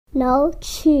No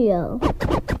chill.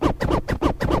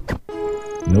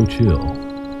 No chill.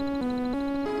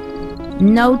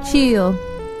 No chill.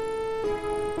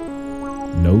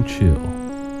 No chill.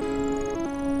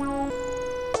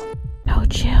 No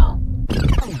chill.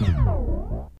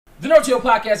 The No Chill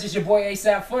Podcast is your boy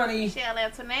ASAP Funny. Shell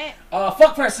Antoinette.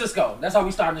 Fuck Francisco. That's how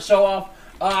we starting the show off.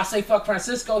 I say fuck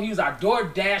Francisco. He was our door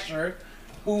dasher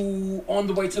who on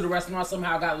the way to the restaurant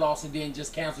somehow got lost and then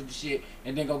just canceled the shit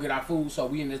and then go get our food. So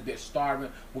we in this bitch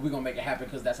starving, but we gonna make it happen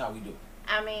because that's how we do.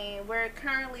 I mean, we're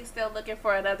currently still looking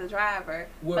for another driver,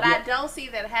 Well, but yeah. I don't see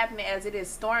that happening as it is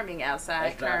storming outside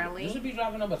That's driver. currently. This should be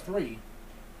driver number 3.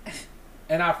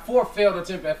 And our 4th failed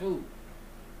attempt at food.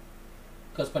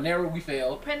 Because Panera, we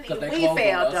failed. We closed on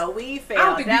failed us. though. We failed. I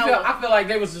don't think we That failed. was- I feel like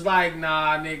they was just like,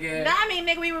 nah, nigga. No, I mean,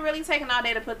 nigga, we were really taking all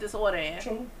day to put this order in.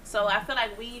 True. So I feel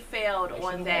like we failed They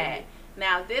on should've that. waited.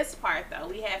 Now this part though,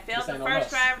 we had failed This the ain't no first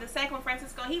us. driver, the second one,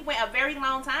 Francisco. He went a very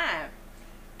long time,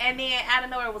 and then out of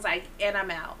nowhere it was like, and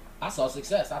I'm out. I saw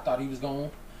success. I thought he was gonna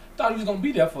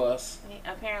be there for us.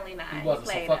 Apparently not. He wasn't.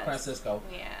 So played fuck us. Francisco.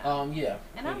 Yeah. Yeah.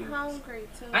 And I'm hungry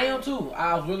too. I am too.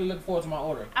 I was really looking forward to my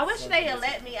order. I wish So, they had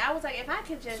let me. I was like, if I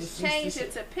could just Just- change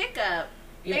it to pickup,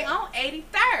 they Yeah. on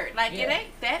 83rd. Like, it Yeah.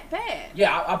 ain't that bad.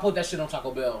 Yeah, I put that shit on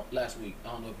Taco Bell last week. I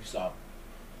don't know if you saw.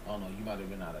 I don't know. You might have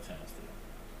been out of town still.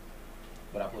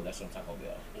 But I put that shit on Taco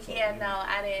Bell. So Yeah, you no,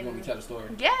 I You want me didn't. to tell the story?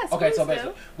 Yes, Okay, please so do.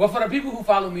 basically, well, for the people who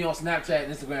follow me on Snapchat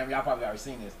and Instagram, y'all probably already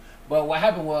seen this. But what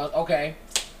happened was, okay,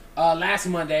 last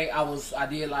Monday I was out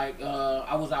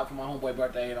for my homeboy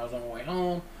birthday and I was on my way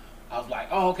home. I was like,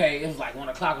 oh, okay, it was like 1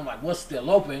 o'clock. I'm like, what's still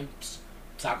open?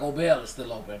 Taco Bell is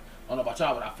still open. I don't know about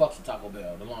y'all, but I fucks with Taco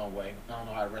Bell the long way. I don't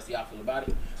know how the rest of y'all feel about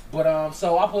it. But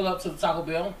so I pull up to the Taco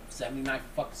Bell, 79th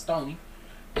fucking Stony,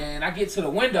 and I get to the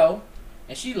window,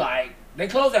 and she like, they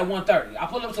close at 1:30. I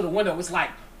pull up to the window, it's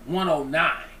like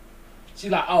 1:09. She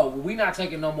like, oh, well, we not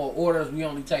taking no more orders. We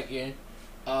only taking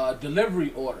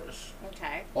delivery orders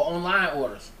Okay. or online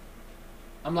orders.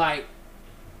 I'm like,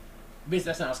 bitch,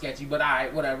 that sounds sketchy, but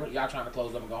alright, whatever. Y'all trying to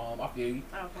close up and go home. I feel you.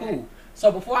 Okay. Cool.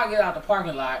 So before I get out the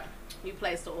parking lot, You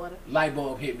placed the order. light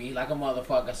bulb hit me like a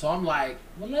motherfucker. So I'm like,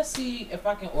 well, let's see if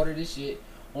I can order this shit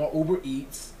on Uber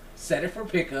Eats, set it for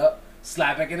pickup,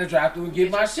 slap back in the drive-thru and get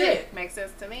my your shit. Makes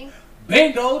sense to me.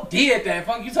 Bingo, did that.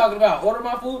 Fuck you talking about? Order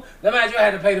my food. Imagine I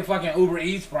had to pay the fucking Uber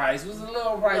Eats price. It was a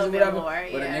little price or Little bit whatever. more,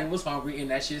 But the yeah. nigga was hungry and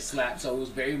that shit slapped, so it was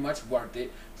very much worth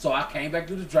it. So I came back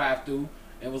through the drive-thru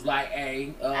and was like,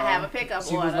 hey, I have a pickup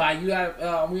she order. was like, you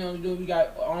got, we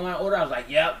got online order. I was like,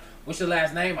 yep. What's your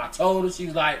last name? I told her. She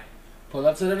was like, pull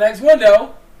up to the next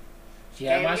window. She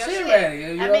had Gave my your shit ready.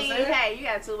 You know I what I'm mean, saying? hey, you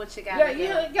gotta do what you gotta do.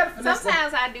 Yeah, you gotta finesse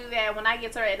Sometimes I do that when I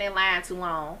get to her and they line too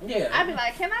long. Yeah. I be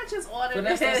like, can I just order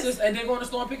Finesse that this? system and then go in the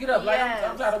store and pick it up. Like, Yes.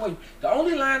 I'm tired of waiting. The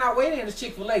only line I wait in is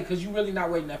Chick-fil-A because you really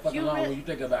not waiting that fucking You long really- when you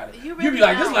think about it. you You really be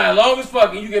like, this don't. line long as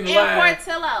fuck and you get in the And line.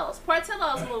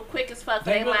 Portillo's move quick as fuck.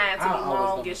 They line to be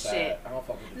long as shit. I don't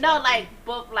fuck with the No, drive-thru. like,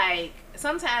 but like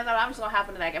sometimes I'm just gonna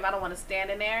happen to like if I don't want to stand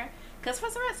in there, cause for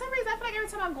some reason I feel like every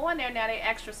time I'm going there now they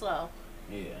extra slow.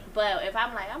 Yeah, But if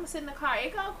I'm like I'm gonna sit in the car,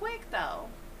 it go quick though.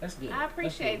 that's good. I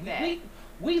appreciate That's that. good.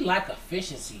 We like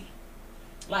efficiency.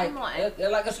 Like, Come on.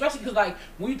 like especially because like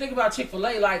when you think about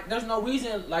Chick-fil-A, like there's no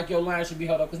reason like your line should be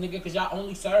held up because y'all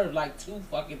only serve like 2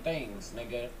 fucking things,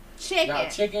 nigga. Y'all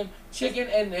chicken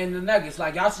and the nuggets.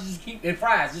 Like y'all should just keep and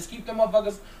fries. Just keep them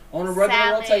motherfuckers on a regular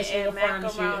Salad rotation. and frying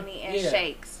shit. macaroni and Yeah.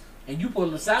 shakes. And you pull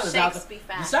the salads out. Shakes be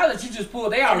fine. The salads you just pull,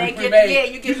 they already they get- pre-made. yeah,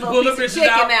 you get just a pull little them piece of bitches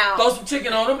chicken out. throw some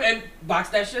chicken on them, and box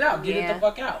that shit out. Get it Yeah. the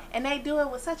fuck out. And they do it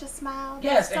with such a smile.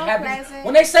 Yes, They're it so happens. pleasant.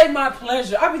 When they say my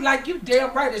pleasure, I be like, you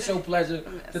damn right it's your pleasure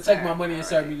to Yes, take sir. my money and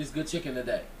serve me this good chicken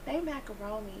today. They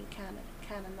macaroni kind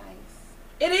of nice.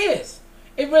 It is.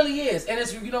 It really is. And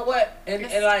it's, you know what? And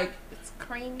like, It's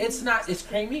creamy. it's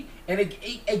creamy, and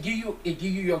it give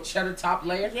you your cheddar top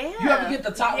layer. Yeah. You ever get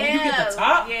the top? When you get the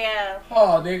top, Yeah.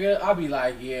 oh nigga, I'll be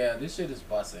like, yeah, this shit is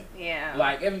busting. Yeah.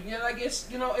 Like, if, you know, like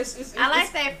it's, you know, it's I like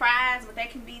it's, their fries, but they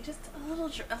can be just a little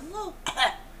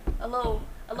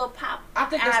pop. I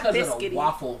think that's because of the biscuity.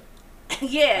 waffle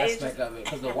Yeah, it's aspect just, of it,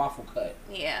 because the waffle cut.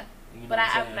 yeah. You know But what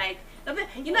I'm I'm saying? like,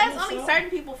 you know, Yeah, it's only so- certain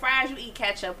people fries you eat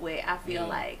ketchup with. I feel Yeah.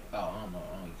 like, Oh, I don't know.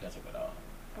 I don't eat ketchup at all.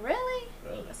 really.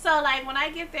 Really. So like when I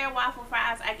get their waffle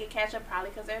fries, I get ketchup probably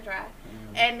because they're dry.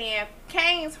 Mm. And then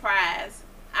Cane's fries,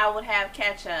 I would have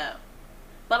ketchup.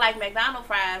 But like McDonald's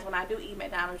fries, when I do eat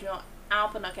McDonald's, I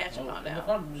don't put no ketchup on them.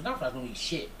 McDonald's fries don't eat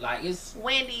shit. Like, it's...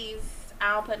 Wendy's,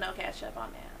 I don't put no ketchup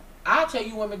on them. I'll tell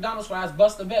you when McDonald's fries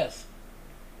bust the best.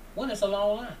 When it's a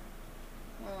long line.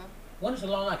 Mm. When it's a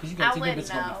long line, because you I got to think wouldn't it's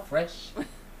going to know. be fresh.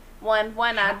 One,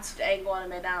 I ain't going to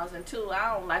McDonald's, and two,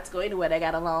 I don't like to go anywhere that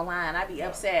got a long line. I be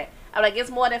upset. I'm like,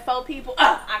 it's more than 4 people.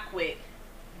 I quit.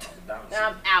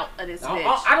 I'm out of this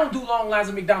bitch. I don't do long lines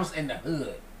at McDonald's in the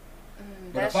hood.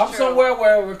 But That's if I'm true. somewhere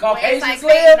where Caucasians like,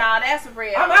 live, nah, that's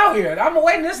real. I'm out here. I'm gonna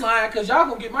wait in this line because y'all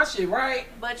gonna get my shit right.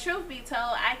 But truth be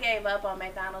told, I gave up on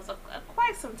McDonald's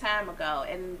quite some time ago,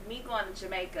 and me going to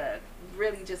Jamaica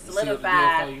really just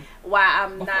solidified why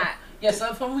I'm not. Yes,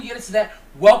 so before we get into that,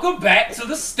 welcome back to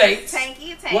the States. Thank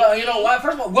you. Well, you know what?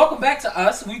 First of all, welcome back to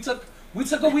us. We took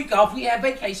a week off. We had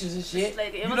vacations and shit.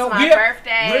 It was my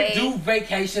birthday. We do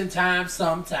vacation time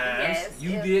sometimes. Yes,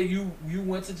 You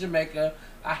went to Jamaica.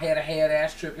 I had a head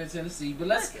ass trip in Tennessee. But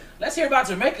let's hear about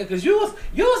Jamaica because you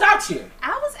was out here.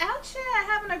 I was out here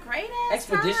having a great ass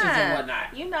expeditions time. And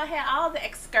whatnot. You know, had all the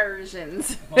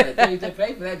excursions. Well, they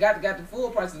paid for that. Got the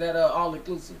full price of that all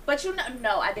inclusive. But you know,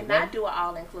 no, I did not do an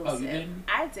all inclusive. Oh, you didn't?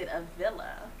 I did a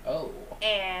villa. Oh.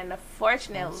 And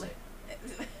fortunately,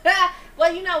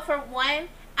 well, you know, for one,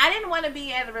 I didn't want to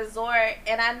be at a resort,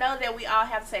 and I know that we all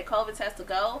have to take COVID tests to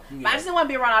go, but I just didn't want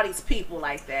to be around all these people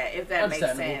like that, if that makes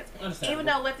sense. Even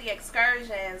though with the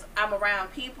excursions, I'm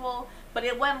around people, but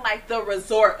it wasn't like the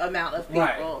resort amount of people.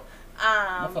 Right.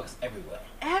 Motherfuckers everywhere.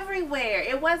 Everywhere.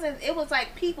 It was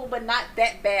like people, but not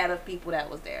that bad of people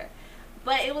that was there.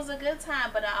 But it was a good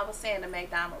time, but I was saying the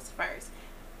McDonald's first.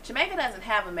 Jamaica doesn't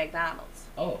have a McDonald's.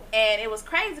 Oh. And it was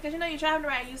crazy, because, you know, you're driving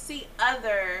around, you see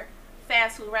other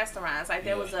fast food restaurants. Like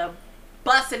there was a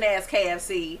busting ass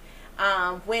KFC,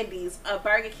 Wendy's, a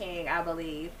Burger King, I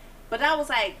believe. But I was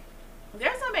like,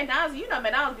 there's no McDonald's. You know,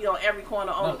 McDonald's be on every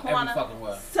corner, on the corner. Every fucking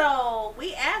way. So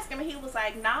we asked him, and he was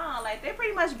like, nah, like they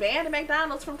pretty much banned the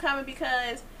McDonald's from coming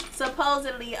because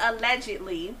supposedly,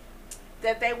 allegedly,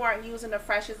 that they weren't using the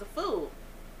freshest of food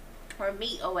or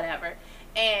meat or whatever.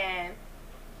 And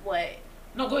what?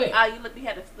 No, go ahead. You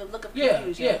had the look of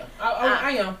confusion. Yeah,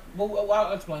 I am. But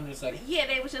I'll explain in a second. Yeah,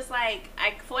 they was just like,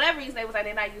 for whatever reason, they was like,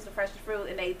 they're not using freshest fruit,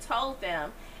 and they told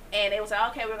them, and they was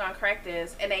like, okay, we're gonna correct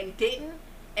this, and they didn't,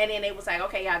 and then they was like,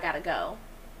 okay, y'all gotta go.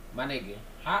 My nigga,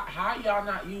 how y'all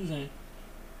not using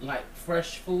like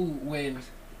fresh food when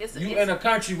you in a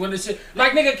country when the shit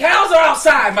like nigga cows are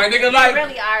outside, my nigga, like they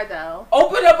really are though.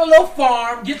 Open up a little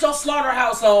farm, get your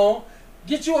slaughterhouse on.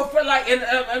 Get you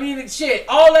I mean, shit,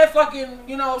 all that fucking,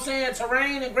 you know what I'm saying,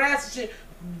 terrain and grass and shit.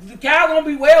 The cow gonna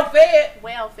be well fed.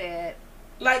 Well fed.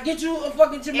 Like, get you a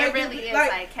fucking Jamaican. It really is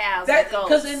like cows and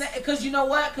goats. Because you know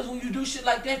what? Because when you do shit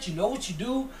like that, you know what you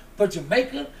do for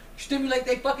Jamaica? You stimulate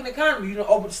their fucking economy. You know,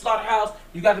 open the slaughterhouse,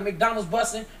 you got the McDonald's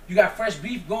busting, you got fresh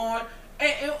beef going,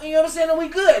 and you know what I'm saying? And we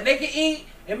good. They can eat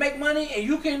and make money, and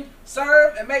you can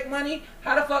serve and make money.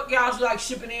 How the fuck y'all like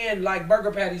shipping in like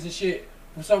burger patties and shit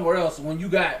from somewhere else when you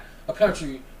got a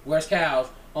country where it's cows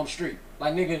on the street?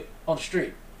 Like, nigga, on the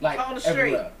street. Like, on the street.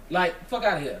 Everywhere. Like, fuck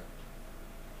out of here.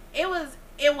 It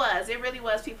really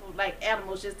was people, like,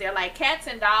 animals just there. Like, cats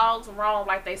and dogs roam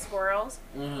like they squirrels.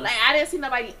 Mm-hmm. Like, I didn't see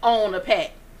nobody own a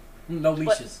pet. No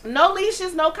leashes. No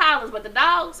leashes, no collars. But the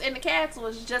dogs and the cats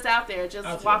was just out there,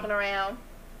 just walking around.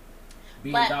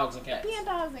 Being dogs and cats. Being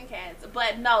dogs and cats.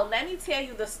 But no, let me tell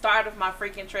you the start of my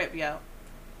freaking trip, yo.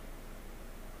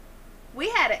 We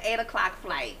had an 8 o'clock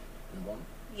flight.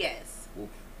 Yes. Oof.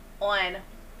 On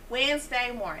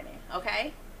Wednesday morning,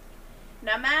 okay?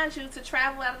 Now, mind you, to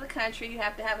travel out of the country, you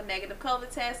have to have a negative COVID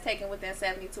test taken within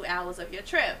 72 hours of your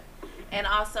trip. And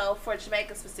also, for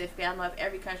Jamaica specifically, I don't know if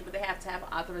every country, but they have to have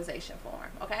an authorization form,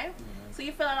 okay? Mm-hmm. So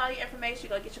you fill out all your information, you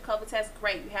go get your COVID test,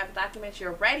 great. You have the documents,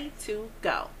 you're ready to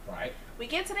go. Right. We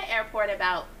get to the airport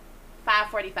about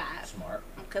 5:45. Smart.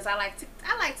 Because I like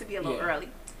to be a little early.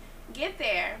 Get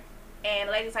there. And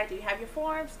the lady's like, do you have your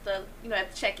forms? At the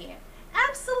check-in.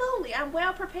 Absolutely. I'm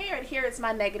well prepared. Here is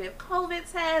my negative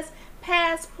COVID test,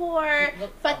 passport,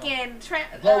 fucking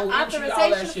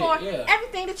authorization form,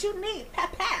 everything that you need. Pow,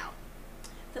 pow.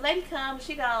 The lady comes,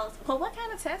 she goes, well, what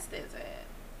kind of test is it?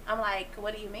 I'm like,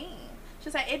 what do you mean?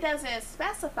 She's like, it doesn't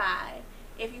specify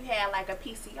if you had like a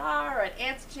PCR or an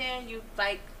antigen.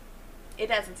 It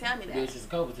doesn't tell me that. This is a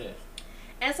COVID test.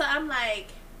 And so I'm like,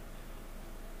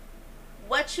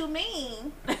 what you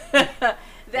mean that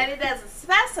it doesn't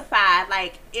specify,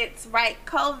 like it's right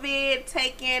COVID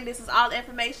taken, this is all the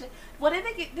information? Well, did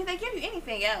they give you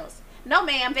anything else? No,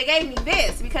 ma'am, they gave me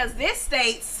this because this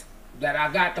states that I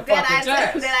got the fucking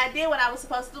test. That I did what I was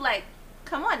supposed to do. Like,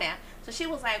 come on now. So she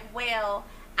was like, well,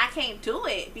 I can't do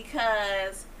it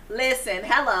because listen,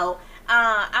 hello.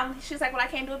 She's like, well, I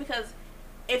can't do it because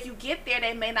if you get there,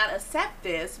 they may not accept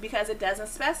this because it doesn't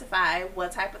specify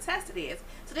what type of test it is.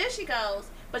 So then she goes,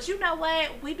 but you know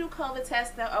what? We do COVID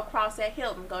tests across at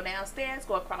Hilton. Go downstairs,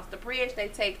 go across the bridge. They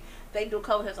do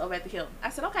COVID tests over at the Hilton. I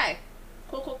said, okay,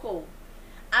 cool.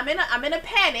 I'm in a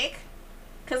panic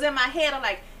because in my head I'm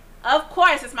like, of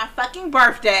course it's my fucking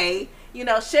birthday. You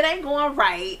know, shit ain't going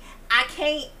right. I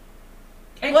can't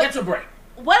catch a break.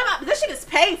 What am I? This shit is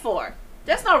paid for.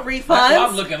 There's no refunds. That's what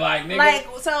I'm looking like, nigga. Like,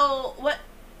 so what?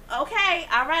 Okay,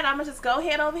 all right. I'm gonna just go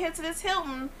head over here to this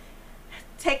Hilton,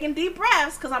 taking deep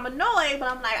breaths because I'm annoyed,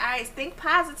 but I'm like, all right, think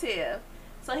positive.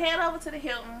 So head over to the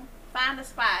Hilton, find a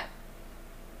spot.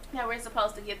 Now we're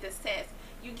supposed to get this test.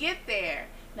 You get there.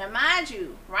 Now, mind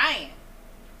you, Ryan,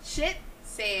 shit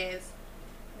says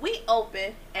we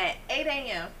open at 8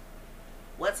 a.m.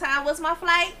 What time was my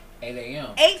flight? 8 a.m.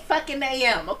 8 fucking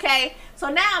a.m. Okay, so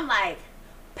now I'm like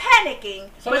panicking.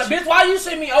 So, bitch, why you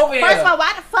send me over here? First of all,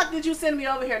 why the fuck did you send me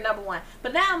over here? Number one.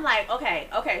 But now I'm like, okay,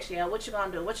 Shia, what you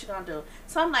gonna do?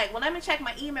 So I'm like, well, let me check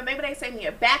my email. Maybe they send me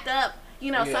a backup.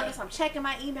 You know, something. So I'm checking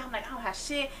my email. I'm like, I don't have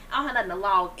shit. I don't have nothing to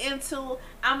log into.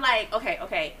 I'm like,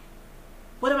 okay.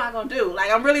 What am I gonna do? Like,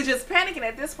 I'm really just panicking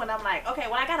at this point. I'm like, okay,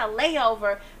 well, I got a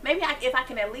layover. Maybe if I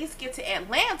can at least get to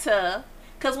Atlanta.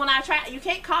 Because when I try, you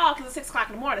can't call because it's 6 o'clock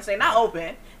in the morning. So they're not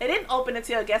open. They didn't open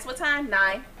until, guess what time?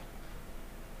 9.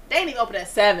 They didn't even open at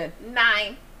 7.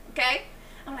 9. Okay?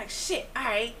 I'm like, shit, all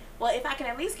right. Well, if I can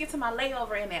at least get to my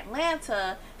layover in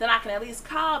Atlanta, then I can at least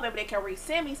call. Maybe they can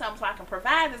resend me something so I can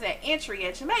provide this at entry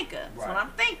at Jamaica. Right. That's what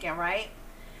I'm thinking, right?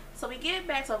 So we get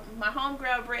back. So my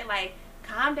homegirl, Britt, like,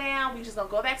 calm down. We just going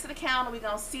to go back to the counter. We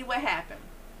going to see what happened.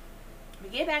 We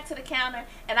get back to the counter.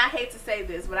 And I hate to say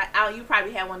this, but you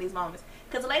probably had one of these moments.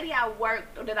 Because the lady I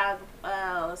worked, that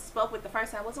I spoke with the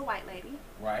first time was a white lady.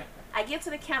 Right. I get to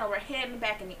the counter, we're heading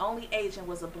back, and the only agent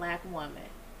was a black woman.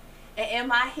 And in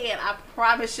my head, I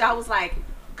promise you, I was like,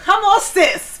 come on,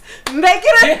 sis. Make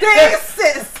it a thing,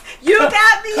 sis. You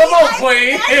got me. Come on,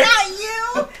 queen. I got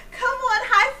you. Come on,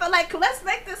 high five. Like, let's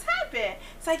make this happen.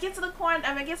 So I get to the counter,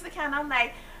 I'm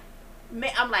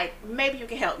like, maybe you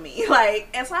can help me. Like,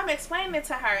 and so I'm explaining it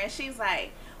to her, and she's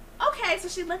like, okay. So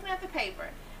she's looking at the paper.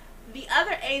 The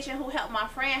other agent who helped my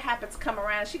friend happened to come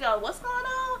around. She goes, what's going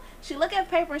on? She looked at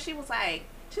the paper and she was like,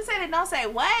 she said it don't say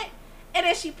what? And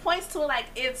then she points to it like,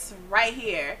 it's right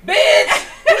here. Bitch!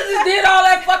 You just did all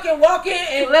that fucking walking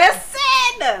and...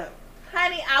 Listen!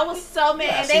 Honey, I was so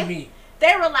mad. Yeah, and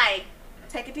they were like,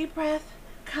 take a deep breath.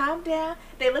 Calm down.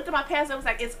 They looked at my passport and was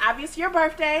like, it's obvious your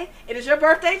birthday. It is your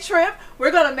birthday trip.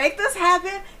 We're going to make this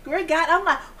happen. I'm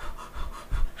like,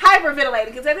 hyperventilating.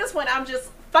 Because at this point, I'm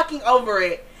just fucking over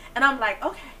it. And I'm like,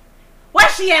 okay,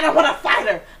 where's she at? I want to fight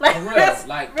her. Like, that's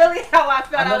really how I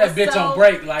felt. I know that bitch on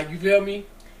break. Like, you feel me?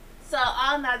 So,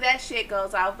 all now that shit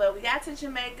goes off. But we got to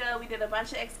Jamaica. We did a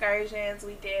bunch of excursions.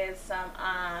 We did some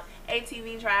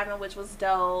ATV driving, which was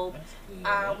dope.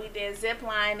 We did zip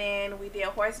lining. We did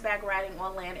horseback riding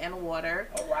on land and water.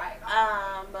 All right.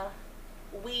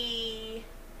 We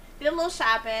did a little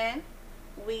shopping.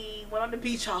 We went on the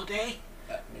beach all day.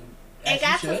 And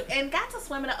got to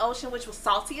swim in the ocean, which was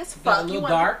salty as fuck. Got a little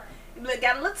dark.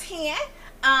 Got a little tan.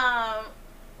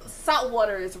 Salt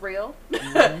water is real.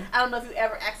 Mm-hmm. I don't know if you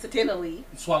ever accidentally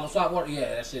swallow salt water.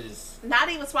 Yeah, that shit is not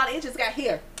even swallow. It just got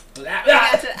here. And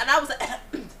I was like,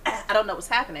 I don't know what's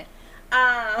happening.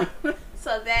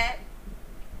 So that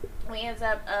we ended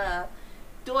up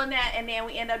doing that, and then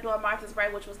we ended up doing Martha's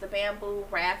Break, which was the bamboo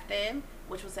rafting,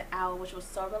 which was an hour, which was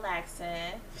so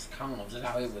relaxing. Just calm, just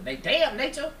out here with damn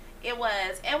nature. It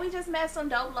was. And we just met some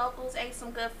dope locals, ate some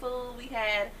good food. We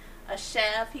had a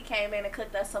chef. He came in and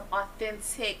cooked us some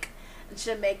authentic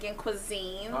Jamaican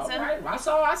cuisines. All right. I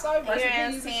saw recipes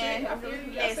and shit.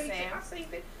 Listen,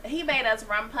 he made us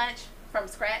rum punch from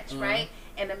scratch, right?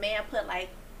 And the man put like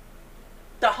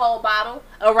the whole bottle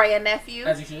of Ray and Nephew.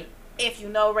 As he should. If you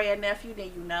know Ray and Nephew,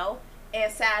 then you know.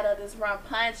 Inside of this rum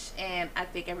punch, and I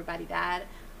think everybody died.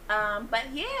 But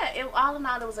yeah, all in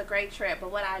all, it was a great trip.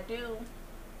 But what I do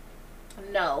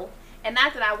know, and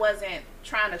not that I wasn't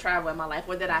trying to travel in my life,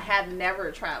 or that I have never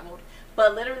traveled,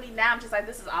 but literally now I'm just like,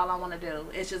 this is all I want to do.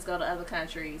 Is just go to other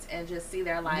countries and just see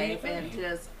their life and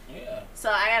just. Yeah. So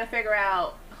I got to figure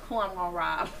out who I'm gonna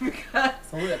rob because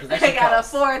I gotta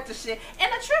afford the shit.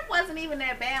 And the trip wasn't even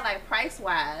that bad, like price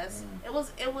wise. It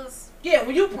was. Yeah,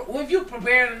 if you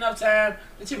prepared enough time,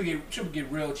 the trip would get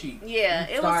real cheap. Yeah,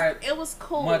 it was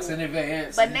cool. Months in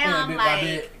advance. But now I'm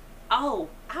like, oh,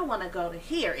 I want to go to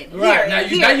here and here. Right, and now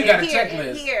you got a here checklist.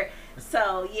 And here.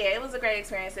 So yeah, it was a great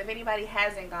experience. If anybody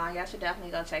hasn't gone, y'all should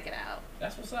definitely go check it out.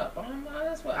 That's what's up.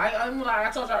 That's what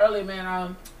I told y'all earlier, man.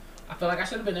 I feel like I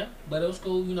should have been there, but it was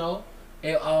cool, you know.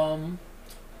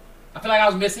 I feel like I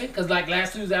was missing because like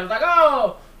last Tuesday I was like,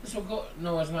 oh, it's record.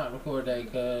 No, it's not record day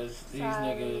because these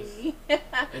niggas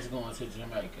is going to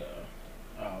Jamaica.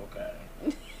 Oh, okay.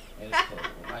 It's cool.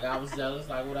 Like I was jealous,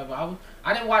 like whatever.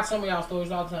 I didn't watch some of y'all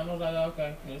stories all the time. I was like, oh,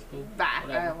 okay, it's cool. Bye.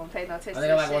 I won't pay no attention. I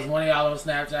think like was one of y'all on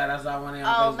Snapchat. I saw one of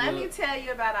y'all on Facebook. Let me tell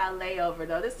you about our layover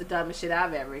though. This is the dumbest shit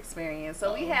I've ever experienced.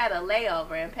 So we had a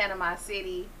layover in Panama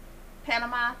City,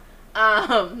 Panama.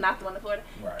 Not the one in Florida.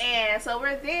 Right. And so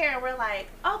we're there and we're like,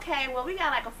 okay, well we got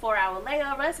like a 4-hour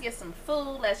layover. Let's get some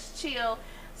food. Let's chill.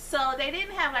 So they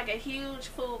didn't have like a huge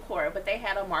food court, but they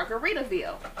had a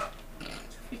Margaritaville.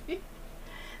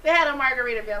 They had a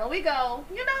Margaritaville, and we go,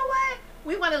 you know what?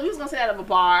 We was gonna sit out of a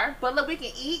bar, but look, we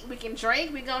can eat, we can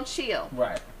drink, we gonna chill.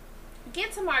 Right.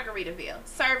 Get to Margaritaville.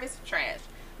 Service trash.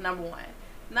 Number 1.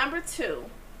 Number 2.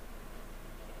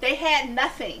 They had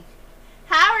nothing.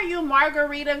 How are you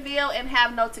Margaritaville and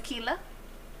have no tequila?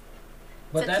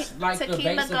 But that's like the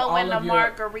tequila base of go all in the of your...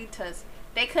 margaritas.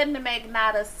 They couldn't make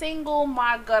not a single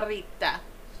margarita.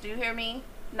 Do you hear me?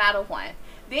 Not a one.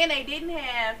 Then they didn't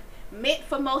have mint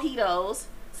for mojitos.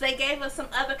 So they gave us some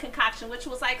other concoction, which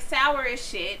was like sour as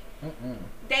shit. Mm-mm.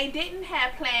 They didn't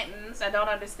have plantains. I don't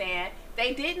understand.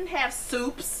 They didn't have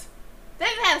soups. They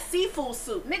didn't have seafood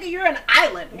soup. Nigga, you're an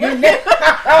island.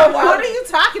 What are you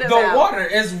talking about? The water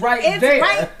is right it's there.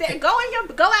 Right there. Go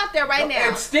out there right now.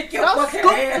 And stick your Go fucking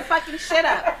scoop hand. the fucking shit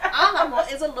up. All I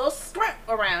want is a little script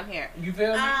around here. You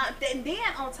feel me? Then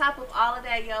on top of all of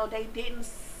that, yo, they didn't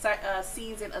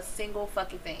season a single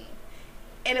fucking thing.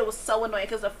 And it was so annoying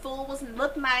because the food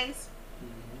looked nice.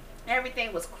 Mm-hmm.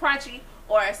 Everything was crunchy,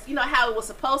 or you know how it was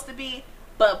supposed to be,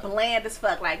 but bland as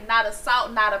fuck. Like not a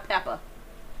salt, not a pepper,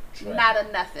 not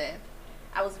a nothing.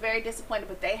 I was very disappointed,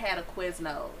 but they had a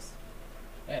Quiznos.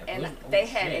 They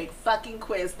had a fucking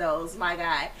Quiznos, my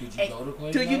guy. Did you go to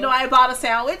Quiznos? Do you know I bought a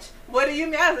sandwich? What do you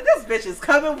mean? I was like, this bitch is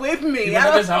coming with me. You went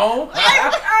to his home?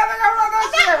 I'm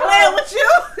not playing with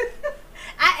you.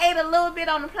 I ate a little bit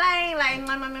on the plane, like,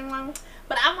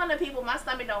 but I'm one of the people, my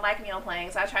stomach don't like me on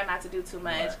planes, so I try not to do too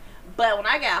much. Right. But when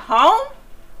I got home,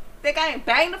 think I ain't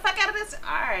banged the fuck out of this?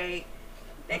 Alright.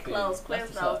 They closed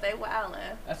Quiznos, they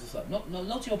wildin'. That's what's up.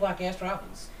 No chill podcast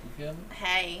travels. You feel me?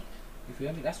 Hey. You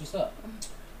feel me? That's what's up.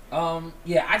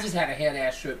 Yeah, I just had a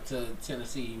head-ass trip to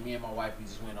Tennessee. Me and my wife, we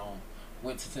just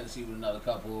went to Tennessee with another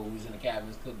couple. We was in the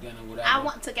cabins, cooked dinner, whatever. I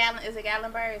want to is it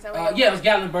Gatlinburg? Is that yeah, it was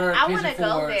Gatlinburg. I want to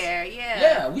go there, yeah.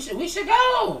 Yeah, we should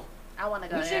go. I want to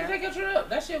go there. We should take a trip.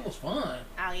 That shit was fun.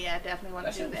 Oh, yeah, I definitely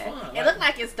want to do that. Fun. It looked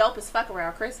like it's dope as fuck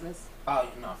around Christmas. Oh,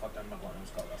 no, fuck that. I'm not going. It was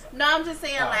cold outside. No, I'm just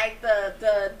saying, like,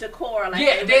 the decor. Like,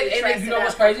 yeah, and you know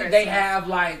what's crazy? They have,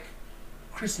 like,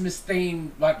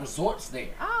 Christmas-themed, like, resorts there.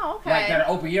 Oh, okay. Like, that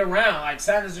are open year-round. Like,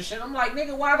 Santas and shit. I'm like,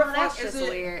 nigga, why the fuck is it? That's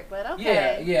weird, but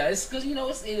okay. Yeah. It's because, you know,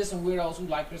 it is some weirdos who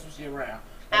like Christmas year-round.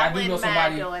 Like, I know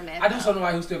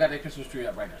somebody who still got their Christmas tree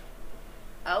up right now.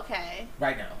 Okay.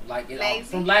 Right now. Like,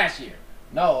 from last year.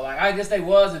 No, like, I guess they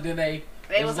was, and then they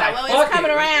was like, well, it's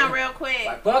coming around real quick.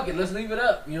 Like, fuck it, let's leave it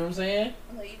up. You know what I'm saying?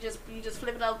 Well, you just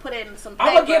flip it up, put it in some paper.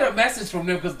 I'm gonna get a message from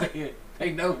them because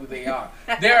they know who they are.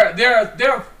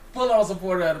 They're full on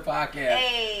supporter of the podcast.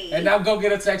 Hey. And I'm gonna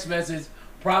get a text message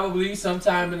probably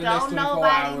sometime in the next 24 hours.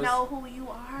 Don't nobody know who you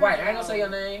are. Right, I ain't gonna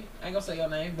say your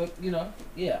name. But you know,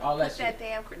 yeah, all that shit. Put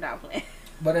that damn no plan.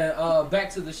 But then back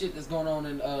to the shit that's going on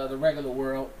in the regular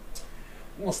world.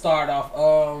 We'll start off.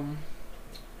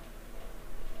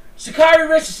 Sha'Carri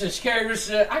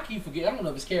Richardson. I keep forgetting. I don't know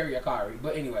if it's Carrie or Kari,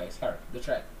 but anyways, her, the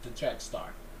track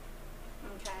star.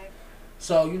 Okay.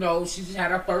 So you know, she just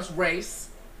had her first race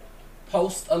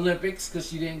post Olympics because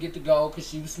she didn't get to go because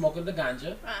she was smoking the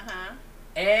ganja.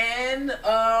 And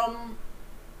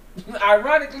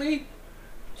ironically,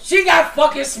 she got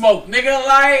fucking smoked, nigga.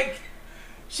 Like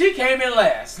she came in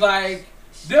last. Like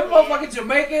them motherfucking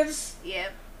Jamaicans.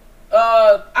 Yep.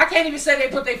 I can't even say they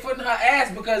put their foot in her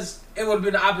ass because it would have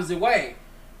been the opposite way.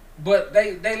 But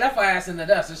they left her ass in the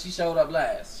dust and she showed up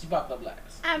last. She popped up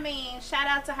last. I mean, shout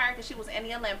out to her because she was in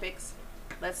the Olympics.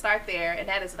 Let's start there. And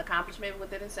that is an accomplishment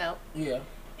within itself. Yeah.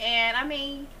 And I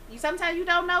mean, sometimes you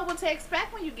don't know what to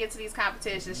expect when you get to these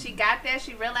competitions. She got there,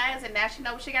 she realized, and now she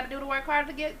knows what she got to do to work hard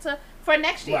to get for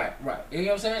next year. Right. You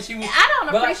know what I'm saying? I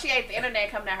don't appreciate the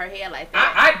internet coming down her head like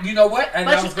that. You know what? And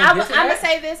but I'm gonna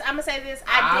say this.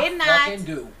 I did not. Fucking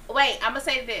do. Wait, I'm gonna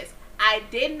say this. I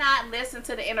did not listen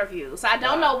to the interview, so I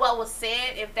don't know what was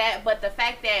said. But the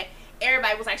fact that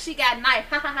everybody was like, she got knifed,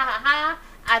 ha ha ha ha ha.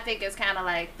 I think it's kind of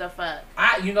like the fuck.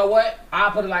 You know what? I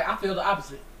put it like I feel the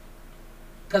opposite.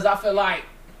 Because I feel like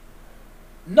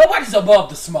nobody's above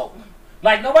the smoke.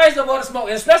 Like, nobody's above the smoke.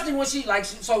 And especially when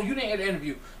so you didn't hear the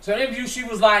interview. So in the interview, she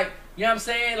was like, You know what I'm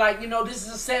saying? Like, you know, this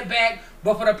is a setback,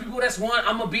 but for the people that's won,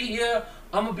 I'm gonna be here.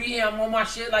 I'm on my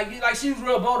shit. Like she was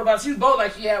real bold about it. She was bold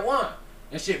like she had won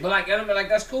and shit. But like, I mean, like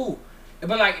that's cool.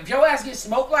 But like, if your ass gets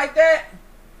smoked like that,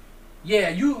 yeah,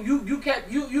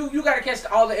 you gotta catch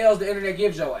all the L's the internet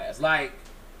gives your ass. Like,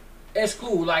 it's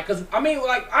cool. Like, cause I mean,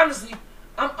 like honestly,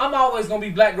 I'm always gonna be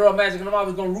Black Girl Magic, and I'm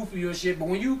always gonna root for you and shit. But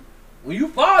when you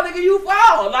fall, nigga, you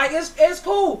fall. Like, it's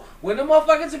cool. When the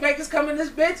motherfucking Jamaicans come in this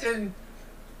bitch and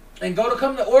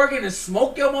come to Oregon and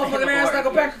smoke your motherfucking ass like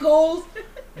a pack of cools,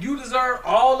 you deserve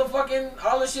all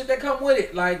the shit that come with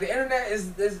it. Like, the internet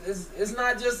is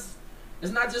not just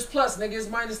plus, nigga, it's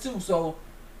minus too. So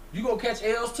you gonna catch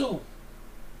L's too.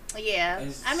 Yeah.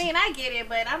 I mean, I get it,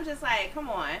 but I'm just like, come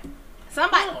on.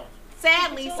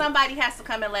 Sadly, somebody has to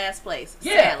come in last place.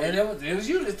 Yeah, sadly. and it was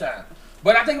you this time.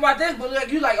 But I think about this, but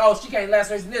like, you like, oh, she can't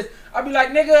last race in this. I'd be like,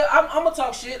 nigga, I'm gonna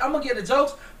talk shit. I'm gonna get the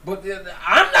jokes, but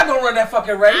I'm not gonna run that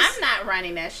fucking race. I'm not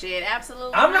running that shit.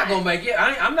 Absolutely I'm not gonna make it.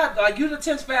 I'm not, like, you the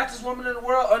 10th fastest woman in the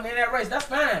world in that race. That's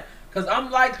fine. Because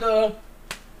I'm like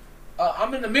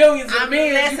I'm in the millions and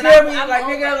millions. You feel me? Like,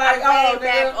 nigga, like, oh, nigga.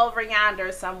 Back over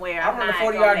yonder somewhere. I'm on the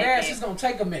 40-yard dash. It's gonna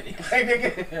take a minute. Like,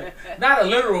 nigga, not a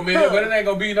literal minute, but it ain't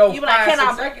gonna be no 5,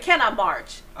 6 seconds. Can I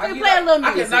march? I play a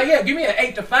little music. Give me an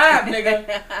 8 to 5,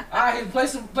 nigga. I play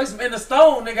some in the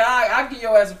stone, nigga. I give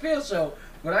your ass a field show,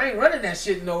 but I ain't running that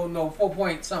shit no 4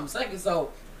 point something seconds.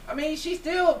 So, I mean, she's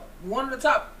still one of the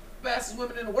top fastest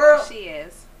women in the world. She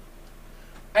is.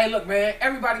 Hey, look, man.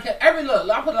 Everybody look.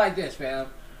 I'll put it like this, fam.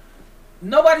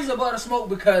 Nobody's above the smoke,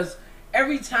 because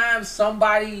every time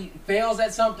somebody fails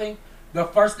at something, the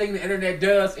first thing the internet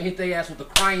does is hit their ass with the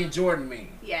crying Jordan meme.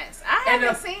 Yes, I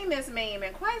haven't seen this meme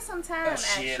in quite some time.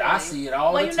 Actually, I see it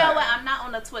all the time. Well, you know what? I'm not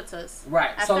on the Twitters.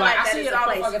 Right. So like I see it all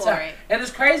the fucking time. And it's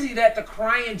crazy that the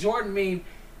crying Jordan meme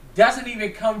doesn't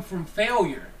even come from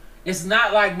failure. It's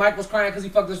not like Mike was crying because he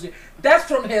fucked this shit. That's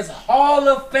from his Hall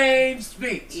of Fame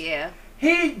speech. Yeah.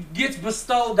 He gets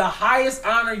bestowed the highest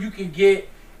honor you can get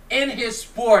in his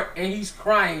sport, and he's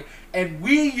crying, and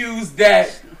we use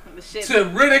that to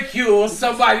ridicule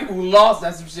somebody who lost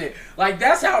at some shit. Like,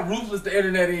 that's how ruthless the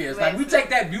internet is. Like, we take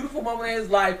that beautiful moment in his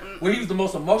life where he was the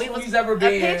most emotional he's ever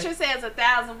been. A picture says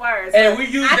 1,000 words, and we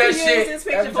use that shit. I can use this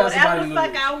picture for whatever the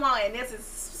fuck I want, and this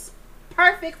is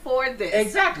perfect for this.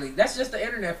 Exactly. That's just the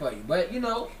internet for you. But, you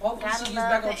know, hopefully she gets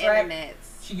back on track.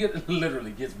 She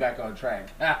literally gets back on track.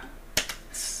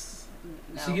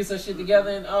 No. She gets her shit together,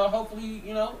 and hopefully,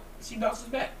 you know, she bounces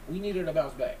back. We need her to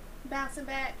bounce back. Bouncing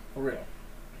back. For real.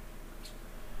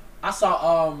 I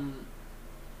saw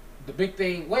the big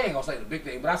thing. We ain't gonna say the big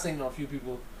thing, but I seen it on a few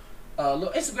people. Little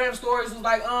Instagram stories was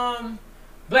like,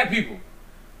 black people,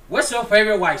 what's your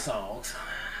favorite white songs?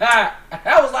 I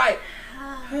was like,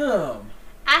 I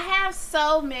have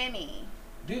so many.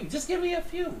 Dude, just give me a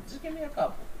few. Just give me a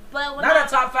couple. But not a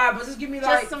top 5, but just give me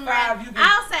like some 5.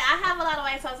 I'll say I have a lot of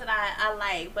white songs that I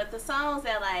like, but the songs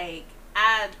that like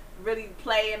I really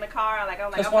play in the car, like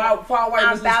I'm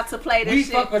about to play this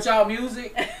shit. We fuck with y'all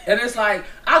music, and it's like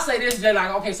I'll say this, Jay,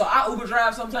 like, okay, so I Uber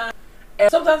drive sometimes,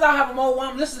 and sometimes I'll have a mode where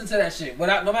I'm listening to that shit,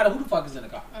 no matter who the fuck is in the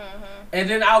car, and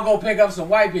then I'll go pick up some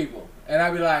white people, and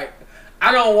I'll be like,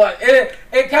 I don't want it.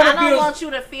 It kind of feels. I don't want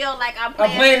you to feel like I'm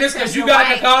playing this because you got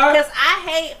in the car. Because I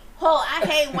hate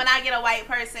when I get a white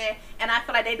person and I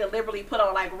feel like they deliberately put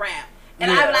on like rap. And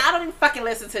I be like, I don't even fucking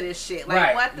listen to this shit.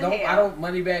 Like, what the hell? I don't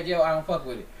money back, yo. I don't fuck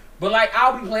with it. But like,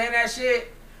 I'll be playing that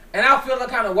shit, and I'll feel the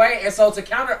kind of way. And so to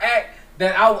counteract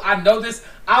that, I know this,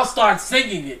 I'll start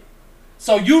singing it.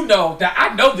 So you know that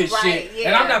I know this shit,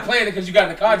 and I'm not playing it because you got in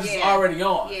the car. It's already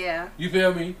on. Yeah. You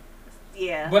feel me?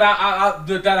 Yeah. But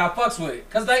I fucks with it.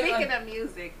 Cause speaking of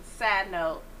music, side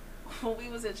note, when we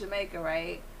was in Jamaica,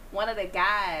 right? One of the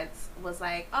guides was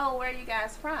like, "Oh, where are you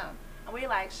guys from?" And we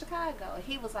like, "Chicago." And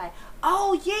he was like,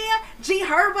 "Oh yeah, G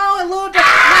Herbo and Lil Durk."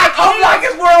 Like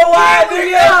is worldwide,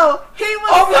 nigga. He was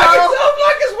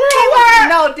Block is worldwide.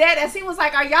 No, deadass. He was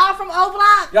like, "Are y'all from O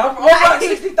Block?" Y'all from O Block,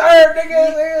 63rd,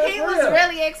 nigga. He was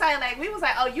really excited. Like, we was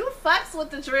like, "Oh, you fucks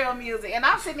with the drill music," and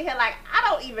I'm sitting here like, I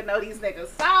don't even know these niggas'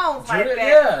 songs like that.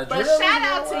 Yeah, but shout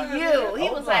out to you. He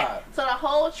was like, so the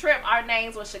whole trip, our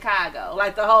names was Chicago.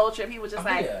 Like the whole trip, he was just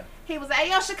he was like,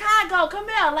 "Yo, Chicago, come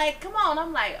here!" Like, come on.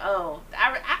 I'm like, oh,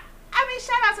 I mean,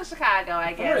 shout out to Chicago,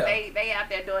 I guess. They out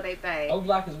there doing their thing. O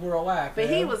Block is worldwide. But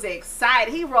he was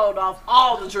excited. He rolled off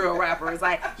all the drill rappers.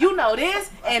 Like, you know this,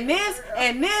 and this,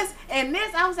 and this, and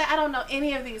this. I was like, I don't know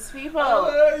any of these people. I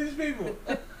don't know these people.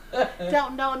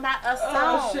 Don't know not a song.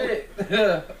 Oh, shit.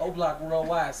 O Block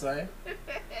worldwide, son.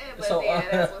 But so, yeah,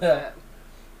 that's what's up.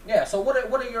 Yeah, so what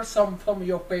are some of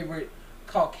your favorite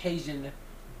Caucasian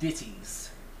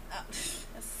ditties?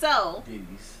 So,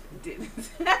 ditties. Didn't.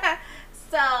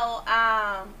 So,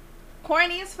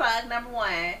 corny as fuck, number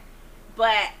one.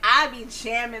 But I be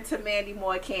jamming to Mandy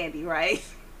Moore Candy, right?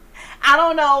 I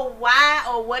don't know why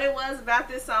or what it was about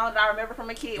this song that I remember from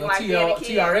a kid. When I was a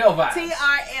kid. TRL vibes.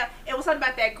 TRL. It was something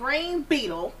about that green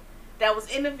beetle that was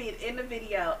in the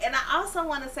video. And I also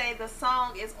want to say the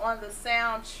song is on the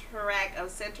soundtrack of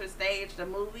Center Stage, the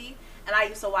movie. And I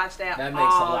used to watch that all the time. That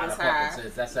makes a lot of fucking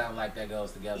sense. That sounds like that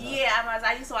goes together. Yeah,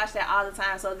 I used to watch that all the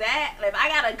time. So that, if I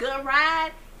got a good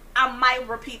ride, I might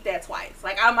repeat that twice.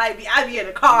 Like, I'd be in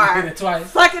the car. You did it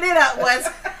twice. Fucking it up once.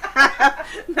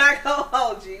 Not gonna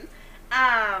hold you.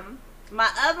 My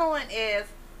other one is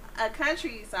a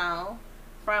country song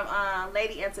from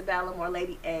Lady Antebellum or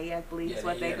Lady A, I believe is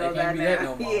what they go by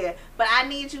now. Yeah, but I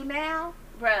Need You Now,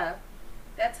 bruh.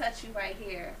 That touch you right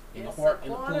here. In the heart,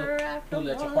 in the pull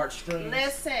at your heartstrings.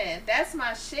 Listen, that's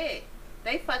my shit.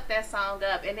 They fucked that song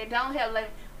up, and they don't have like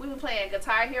we been playing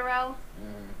Guitar Hero.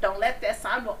 Don't let that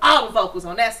song go. All the vocals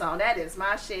on that song. That is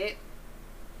my shit.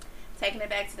 Taking it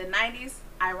back to the 90s.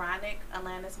 Ironic.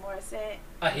 Alanis Morissette.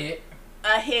 A hit.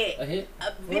 A hit. A hit.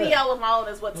 A video alone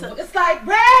is what took. It's like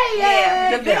Ray.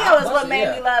 Yeah. The video is what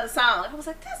made me love the song. I was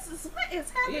like, this is what is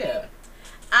happening. Yeah.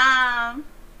 I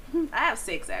have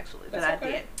 6 actually that I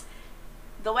did.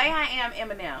 The Way I Am,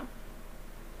 Eminem.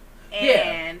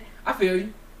 And I feel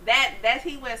you. That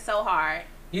he went so hard.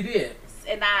 He did.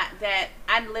 And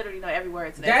I literally know every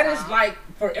word to that That song. is like,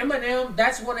 for Eminem,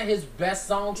 that's one of his best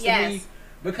songs to me.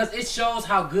 Because it shows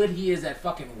how good he is at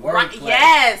fucking wordplay.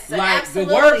 Yes, like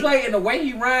absolutely. The wordplay and the way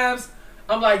he rhymes,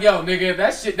 I'm like, yo, nigga,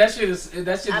 that shit is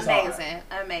amazing,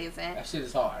 hard. amazing. That shit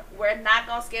is hard. We're not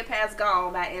gonna skip past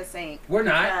 "Gone" by NSYNC. We're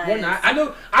not. I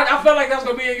knew. I felt like that was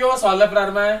gonna be in yours, so I left it out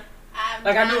of mine.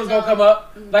 I knew it was gonna come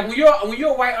up. Like when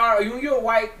you're a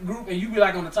white group and you be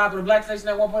like on the top of the black station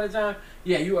at one point in time.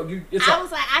 Yeah, I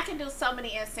was like, I can do so many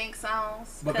NSYNC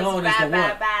songs. But Gone is the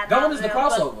one. Gone is the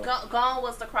crossover. Gone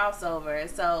was the crossover.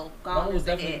 So Gone was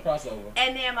definitely the crossover.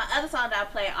 And then my other song that I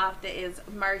play often is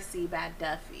Mercy by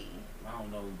Duffy. I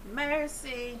don't know.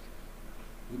 Mercy.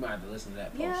 We might have to listen to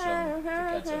that post show to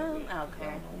catch up with. Okay.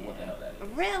 I don't know what the hell that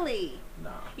is. Really? Nah.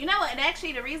 You know what? And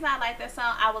actually, the reason I like that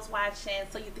song, I was watching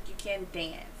So You Think You Can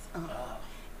Dance.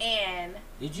 And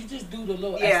did you just do the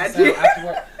little extra sound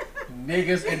afterward?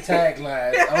 Niggas and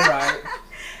taglines. All right.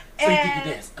 So you think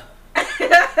you dance?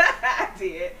 I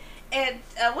did. And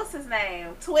what's his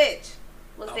name? Twitch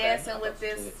was dancing with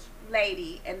this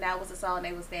lady, and that was the song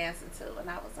they was dancing to. And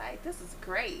I was like, this is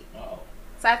great.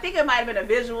 So I think it might have been a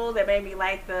visual that made me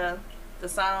like the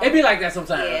song. It be like that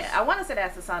sometimes. Yeah, I want to say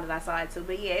that's the song that I saw it to.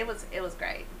 But yeah, it was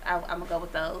great. I'm gonna go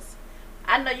with those.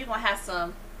 I know you're gonna have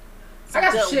some. I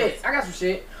got some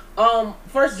shit.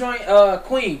 First joint,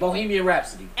 Queen, Bohemian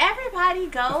Rhapsody. Everybody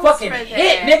goes fucking for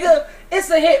hit, that. nigga. It's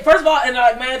a hit. First of all, and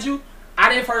like, man,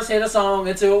 I didn't first hear the song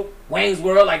until Wayne's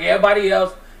World, like everybody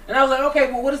else. And I was like,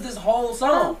 okay, well, what is this whole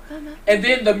song? And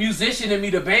then the musician in me,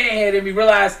 the band head in me,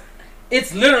 realized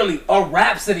it's literally a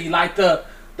rhapsody, like the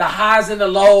highs and the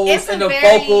lows and the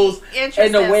vocals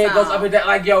and the way it goes up and down.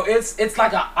 Like, yo, it's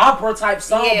like an opera type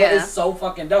song, but it's so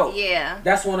fucking dope. Yeah.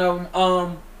 That's one of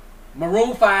them.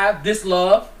 Maroon 5, This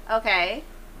Love. Okay.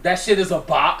 That shit is a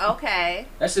bop. Okay.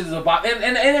 That shit is a bop.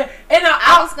 And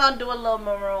I was gonna do a little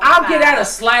Maroon 5. I'll get out of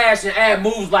Slash and add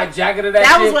Moves Like Jagger to that shit.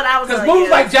 That was what I was gonna Because Moves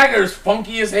Like Jagger is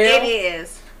funky as hell. It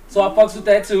is. So I fucks with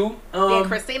that too. Then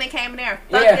Christina came in there and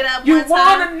fucked it up one time. You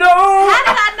wanna know how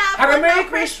did I not how to make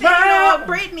Christina or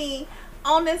Britney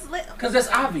on this list? Because that's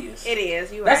obvious. It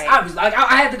is. You That's obvious. Like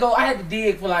I had to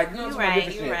dig for like you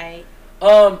right. You right.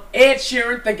 Ed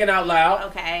Sheeran, Thinking Out Loud.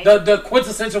 Okay. The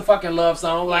quintessential fucking love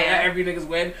song, like at every nigga's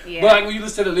wedding. Yeah. But like when you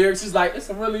listen to the lyrics, it's like that's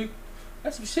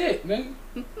some shit, man.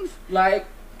 Like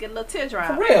get a little teardrop.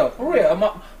 For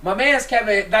real. My man's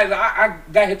Kevin. I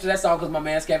got hip to that song because my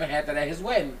man's Kevin had that at his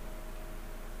wedding.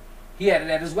 He had it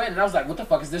at his wedding, and I was like, "What the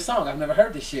fuck is this song? I've never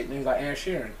heard this shit." And he was like, "Ed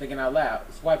Sheeran, Thinking Out Loud.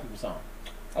 It's a white people song."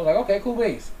 I was like, "Okay, cool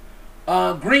beans."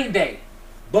 Green Day,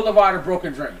 Boulevard of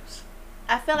Broken Dreams.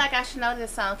 I feel like I should know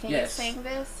this song. Can you sing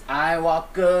this? I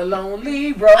walk a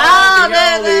lonely road, the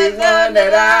only one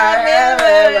that I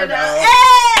ever know.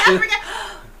 Hey, I forgot.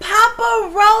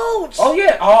 Papa Roach. Oh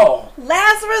yeah. Oh.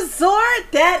 Last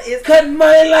Resort. That is cut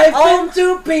my life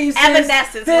into pieces.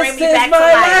 Evanescence. Bring me back to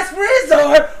life. This is my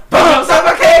last resort. Bomb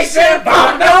suffocation.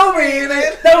 Bomb no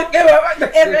breathing. Don't give up.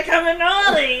 If you're coming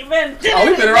on, even. Oh,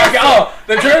 we finna rock it. Oh,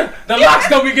 the locks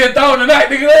gonna be getting thrown tonight,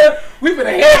 nigga. We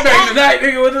finna headbang tonight,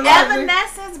 nigga. With the locks.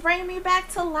 Evanescence. Bring me back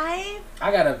to life.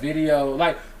 I got a video.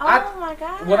 Like, oh my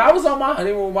god. When I was on my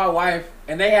honeymoon with my wife,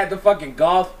 and they had the fucking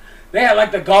golf. They had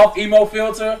like the golf emo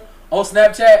filter on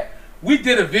Snapchat. We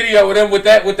did a video with them with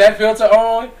that filter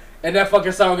on, And that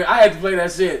fucking song, I had to play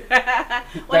that shit.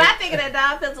 When I think of that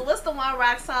Don Pencil, what's the one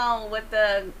rock song with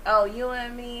the you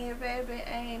and me, baby,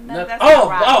 ain't nothing. That's not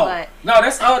rock, but no,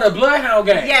 that's the Bloodhound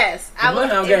Gang. Yes, the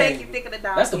Bloodhound Gang. Make you think of the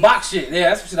Don. That's the box shit. Yeah,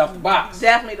 that's shit off the box.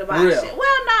 Definitely the box Real. shit.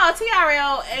 Well, no,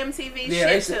 TRL MTV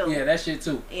shit too. Yeah, that shit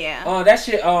too. Yeah. That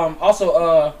shit.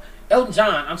 Also, Elton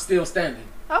John, I'm Still Standing.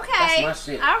 Okay. That's my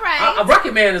shit. All right.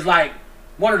 Rocket Man is like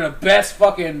one of the best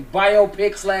fucking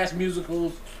biopic /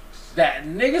 musicals that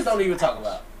niggas don't even talk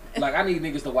about. Like, I need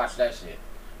niggas to watch that shit.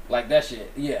 Like, that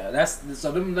shit. Yeah, that's...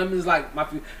 So, them is like my...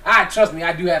 Trust me,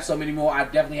 I do have so many more. I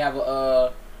definitely have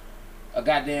a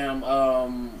goddamn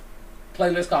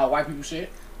playlist called White People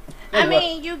Shit. I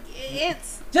mean,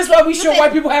 it's... Just like we sure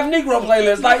white people have Negro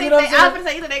playlists. Like, you know what I'm saying? I was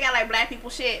going to say, they got, like, black people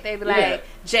shit. They be like,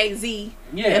 Jay-Z.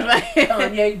 Yeah.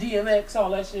 Kanye, DMX, all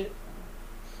that shit.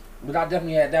 But I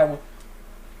definitely had that one.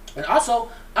 And also,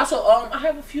 I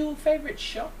have a few favorite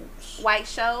shows. White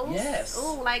shows? Yes.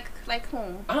 Ooh, like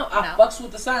whom? I fucks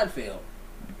with the Seinfeld.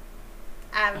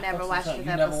 I've never watched an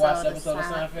episode, never watched an episode of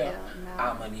Seinfeld? No.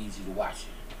 I'm gonna need you to watch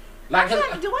it. Like, do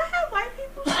I have white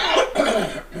people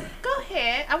shit? Go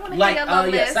ahead. I want to hear your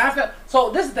little list. Seinfeld. So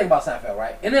this is the thing about Seinfeld,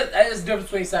 right? And it's the difference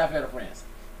between Seinfeld and Friends.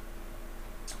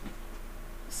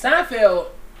 Seinfeld,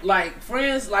 like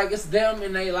Friends, like it's them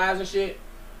and their lives and shit.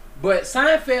 But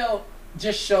Seinfeld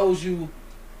just shows you,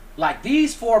 like,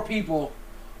 these 4 people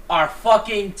are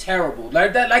fucking terrible.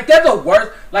 Like that, like they're the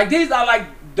worst. Like, these are like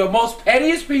the most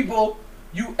pettiest people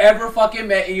you ever fucking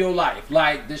met in your life.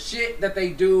 Like, the shit that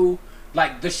they do,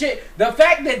 like the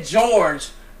fact that George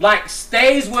like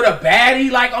stays with a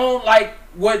baddie, like on like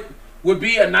what would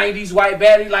be a 90s white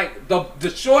baddie, like the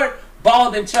short,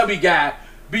 bald and chubby guy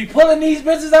be pulling these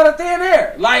bitches out of thin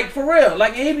air. Like, for real.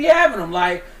 Like, and he be having them.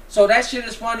 Like, so that shit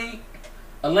is funny.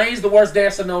 Elaine's the worst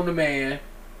dancer known to man.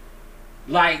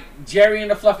 Like, Jerry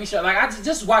and the Fluffy Show. Like, I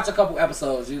just watch a couple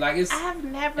episodes. Like, I have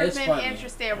never been funny.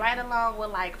 Interested right along with,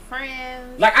 like,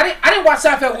 Friends. Like, I didn't watch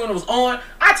Seinfeld when it was on.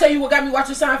 I tell you what got me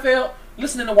watching Seinfeld,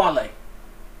 listening to Wale.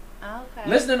 Okay.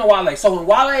 Listening to Wale. So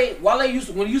when Wale used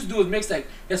to do his mixtape,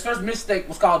 his first mixtape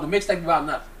was called The Mixtape About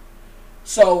Nothing.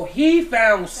 So he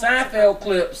found Seinfeld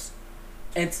clips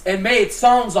and made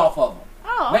songs off of them.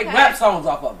 Oh, okay. Make rap songs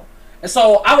off of them. And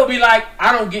so I would be like,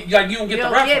 I don't get, like, you don't get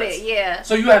the reference. Get it, yeah.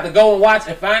 So you have to go and watch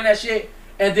and find that shit,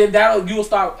 and then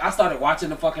I started watching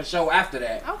the fucking show after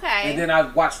that. Okay. And then I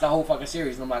watched the whole fucking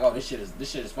series, and I'm like, oh, this shit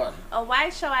is funny. A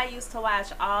white show I used to watch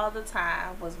all the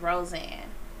time was Roseanne.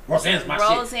 Roseanne's my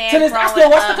shit. To this, I still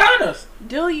watch the Connors.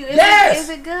 Do you? Yes. Is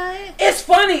it good? It's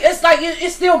funny. It's like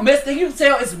it's still missing. You can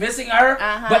tell it's missing her,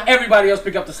 but everybody else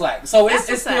pick up the slack. So it's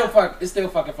still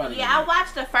fucking funny. Yeah, I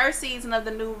watched the first season of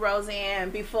the new Roseanne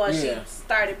before she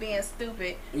started being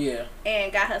stupid. Yeah.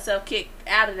 And got herself kicked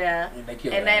out of there. And they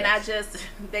killed her ass.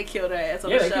 They killed her ass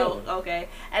on the show. Okay.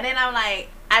 And then I'm like,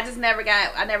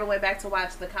 I never went back to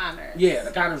watch the Connors. Yeah,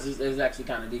 the Connors is actually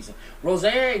kind of decent.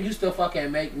 Roseanne used to fucking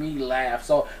make me laugh.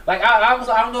 So, like, I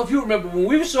don't know if you remember, when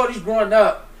we were shorties growing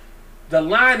up, the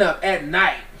lineup at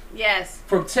night. Yes.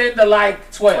 From 10 to like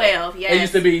 12. 12, yes. It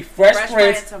used to be Fresh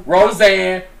Prince,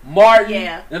 Roseanne,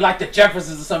 Martin, and like the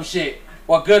Jeffersons or some shit.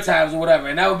 Or Good Times or whatever.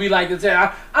 And that would be like the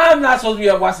 10. I'm not supposed to be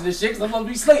up watching this shit because I'm supposed to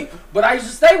be asleep. But I used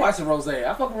to stay watching Roseanne.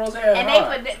 I fucking Roseanne and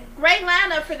hard. They put great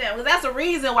lineup for them. Because that's the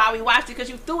reason why we watched it. Because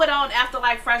you threw it on after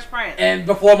like Fresh Prince. And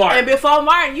before Martin.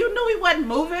 You knew he wasn't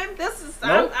moving. This is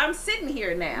nope. I'm sitting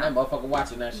here now. That motherfucker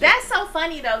watching that shit. That's so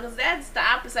funny though. Because that's the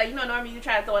opposite. You know, normally you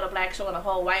try to throw in a black show and a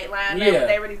whole white lineup. Yeah. But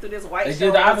they really threw this white show. They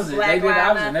did the opposite. They did the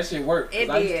opposite. And that shit worked. It did.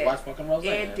 I used to watch fucking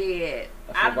Roseanne. It did.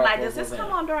 I'm like, does this come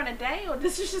on during the day or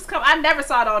does this just come? I never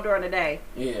saw it on during the day.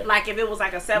 Yeah. Like if it was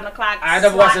like a 7 o'clock. I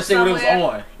never watched the shit when it was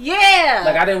on. Yeah.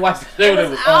 Like I didn't watch the shit when it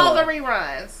was on. All the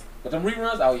reruns. But them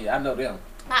reruns, oh yeah, I know them.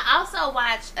 I also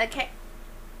watched a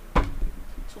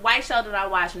white show that I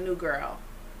watched, New Girl.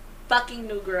 Fucking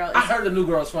New Girl. I heard the New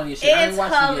Girl is funny as shit. I didn't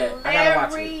watch it yet. I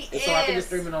gotta watch it. So I think it's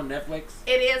streaming on Netflix.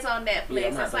 It is on Netflix.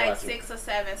 Yeah, it's like 6 or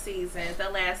 7 seasons. The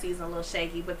last season a little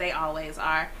shaky, but they always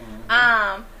are.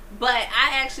 Mm-hmm. But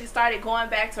I actually started going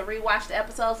back to rewatch the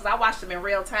episodes because I watched them in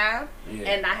real time,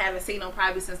 and I haven't seen them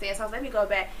probably since then. So I was, let me go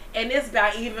back, and it's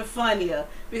about even funnier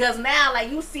because now,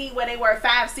 like, you see where they were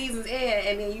 5 seasons in,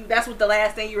 and then that's what the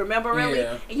last thing you remember really.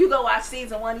 Yeah. And you go watch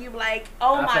season 1, you be like,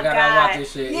 oh my god,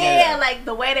 this shit. Yeah, like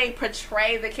the way they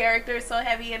portray the characters so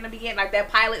heavy in the beginning, like that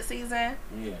pilot season.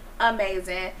 Yeah.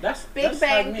 Amazing. That's Big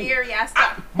Bang Theory.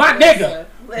 My nigga,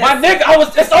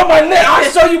 it's on my list. I'll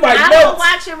show you my notes. I don't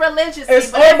watch it religiously.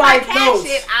 It's but on if my I catch notes.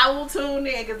 it, I will tune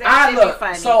in because that shit be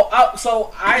funny.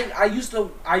 So I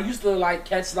used to like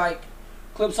catch like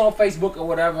clips on Facebook or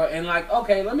whatever, and like,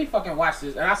 okay, let me fucking watch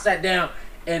this. And I sat down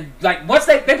And like once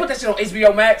they put that shit on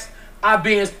HBO Max, I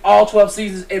binged all 12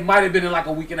 seasons. It might have been in like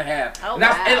a week and a half. Oh,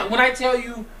 and when I tell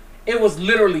you, it was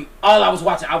literally all I was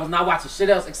watching. I was not watching shit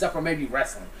else except for maybe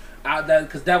wrestling.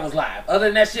 Because that was live. Other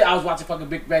than that shit, I was watching fucking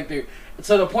Big Bang Theory.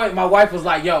 To the point my wife was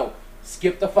like, yo,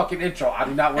 skip the fucking intro. I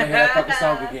do not want to hear that fucking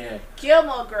song again.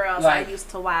 Gilmore Girls Like- I used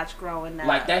to watch growing up.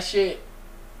 Like that shit.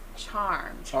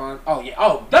 Charmed. Oh, yeah.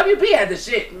 Oh, WB had the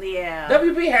shit. Yeah.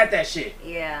 WB had that shit.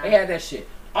 Yeah. They had that shit.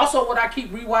 Also, what I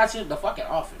keep rewatching, The fucking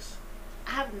Office.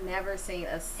 I've never seen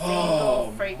a single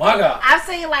Oh, freaking. my God. I've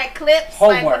seen like clips,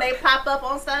 like Homework. when they pop up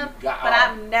on stuff, God. but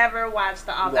I've never watched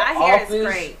The Office. The I hear Office it's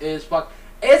great. is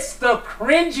it's the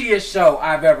cringiest show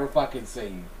I've ever fucking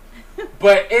seen.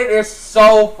 But it is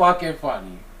so fucking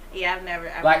funny. Yeah, I've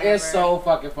never. It's so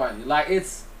fucking funny. Like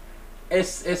it's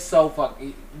so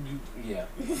fucking. You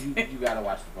gotta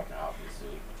watch the fucking Office.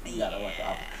 Dude. You gotta watch the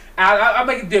Office. I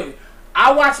make it different.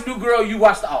 I watch New Girl. You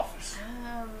watch The Office.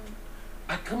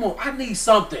 Come on. I need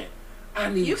something.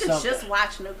 You can just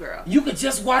watch New Girl. You could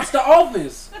just watch The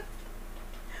Office.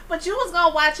 But you was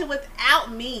gonna watch it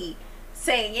without me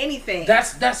saying anything.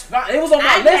 That's fine. It was on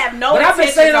my I list. have no but I've been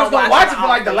saying I was gonna watch it intentions for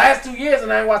like the last 2 years,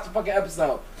 and I ain't watched the fucking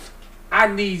episode. I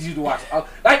need you to watch it.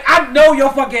 Like I know your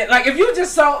fucking like if you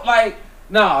just saw like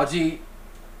no G.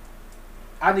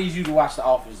 I need you to watch The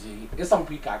Office, G. It's on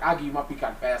Peacock. I'll give you my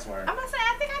Peacock password. I'm gonna say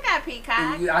I think I got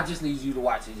Peacock. I just need you to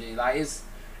watch it, G. Like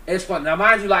it's fun. Now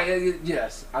mind you, like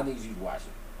yes, I need you to watch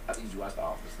it. I need you to watch The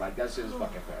Office. Like that shit is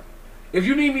fucking fun. If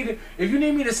you need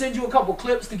me to send you a couple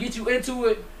clips to get you into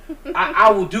it, I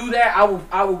will do that.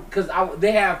 I will because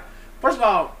they have first of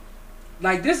all,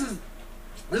 like this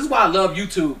is why I love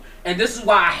YouTube, and this is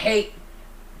why I hate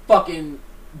fucking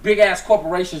big ass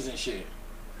corporations and shit.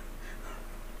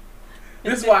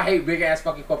 This is why I hate big ass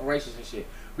fucking corporations and shit.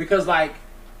 Because like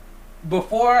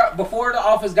before The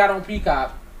Office got on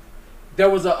Peacock, there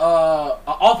was a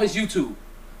Office YouTube.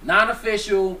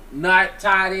 Non-official, not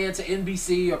tied into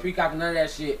NBC or Peacock, none of that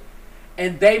shit.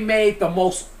 And they made the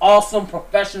most awesome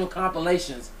professional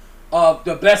compilations of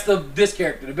the best of this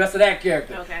character, the best of that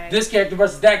character, Okay. this character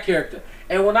versus that character.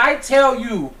 And when I tell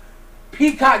you,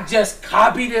 Peacock just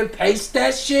copied and pasted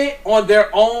that shit on their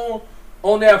own,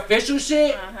 on their official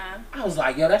shit, I was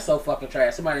like, yo, that's so fucking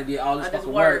trash. Somebody did all this All this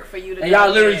fucking work work for you to and go y'all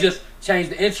literally ahead. just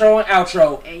changed the intro and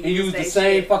outro And and use used the they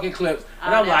same shit. fucking clips.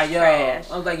 And Oh, I'm like, that's yo,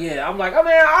 trash. I was like, yeah. I'm like, oh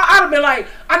man, I'd have been like,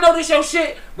 I know this your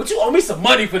shit, but you owe me some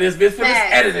money for this, bitch, for Facts.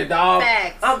 this editing, dog.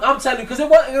 Facts. I'm telling you, because it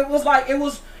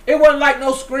wasn't like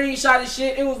no screenshot and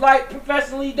shit. It was like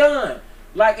professionally done.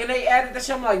 Like, and they added that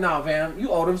shit. I'm like, nah, fam, you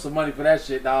owe them some money for that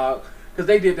shit, dog. Because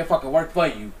they did the fucking work for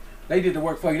you. They did the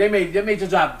work for you. They made your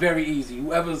job very easy.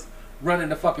 Whoever's running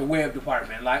the fucking web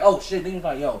department, like, oh shit, niggas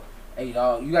like, yo, hey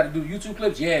dog, you got to do YouTube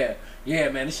clips, yeah,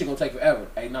 man, this shit gonna take forever.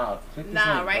 Hey, nah, click this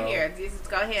Nah, link, right bro. here. Just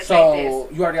go ahead and So take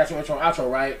this. you already got your intro and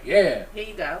outro, right? Yeah, Here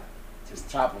you go. just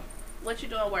chop them, What you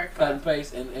doing work cut for? and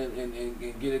paste,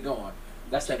 and get it going.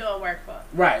 That's What that. you doing work for?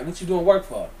 Right, what you doing work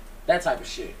for? That type of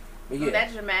shit. But yeah, That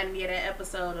just reminded me of that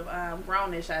episode of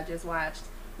Grownish I just watched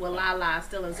with Lala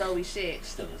still in Zoe shit.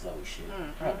 still is always shit.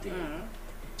 Mm, How dare you.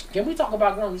 Can we talk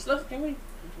about grown stuff? Can we?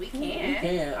 We We can.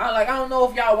 can. I don't know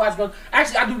if y'all watch Grown.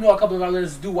 Actually, I do know a couple of our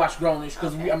listeners do watch Grownish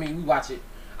because Okay. we watch it.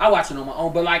 I watch it on my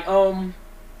own, but like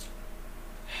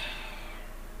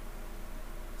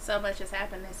So much has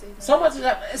happened this season. so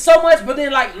much, but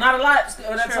then like not a lot at the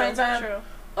True, same time. True.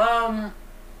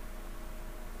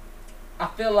 I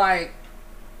feel like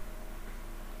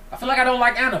I don't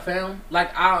like Anna, fam.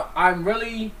 Like I'm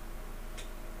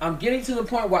getting to the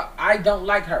point where I don't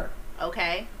like her.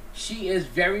 Okay. She is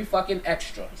very fucking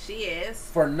extra She is.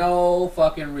 for no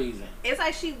fucking reason. It's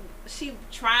like she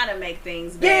trying to make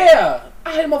things bad. Yeah,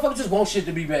 I hate motherfuckers just want shit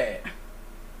to be bad.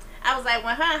 I was like,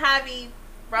 when her and Javi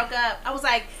broke up, I was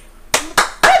like, good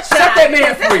Set job, that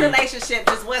man because free. This relationship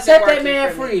just wasn't Set that working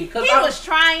man for me. free, 'cause He I'm- was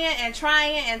trying and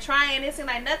trying and trying. It seemed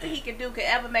like nothing he could do could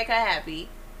ever make her happy.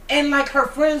 And like her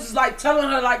friends is like telling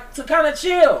her like to kind of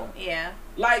chill, Yeah.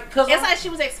 like cause It's like she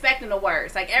was expecting the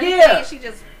worst. Like everything, Yeah. she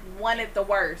just wanted the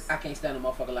worst. I can't stand a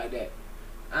motherfucker like that.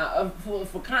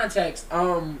 For context,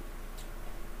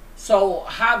 so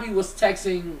Javi was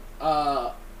texting.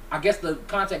 I guess the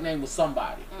contact name was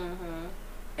somebody, Mm-hmm.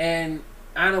 and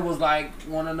Anna was like,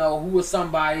 want to know who was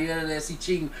somebody. Is he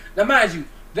cheating? Now, mind you,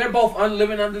 they're both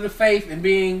living under the faith and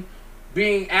being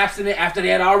abstinent after they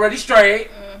had already strayed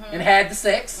and had the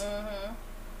sex,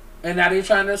 and now they're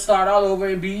trying to start all over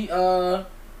and be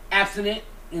abstinent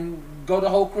and go the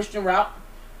whole Christian route.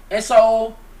 And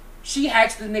so she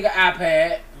hacks the nigga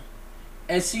iPad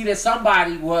and see that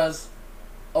somebody was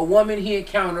a woman he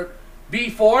encountered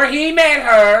before he met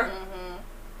her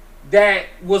that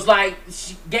was like,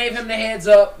 she gave him the heads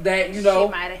up that, you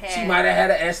know, she might have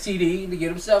had an STD to get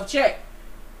himself checked.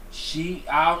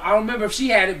 I don't remember if she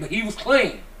had it, but he was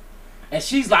clean. And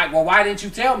she's like, well, why didn't you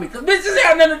tell me? Because bitch, this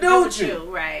had nothing to do with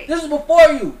you. Right. This was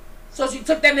before you. So she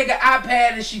took that nigga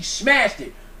iPad and she smashed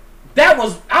it. I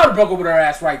would have broke up with her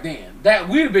ass right then.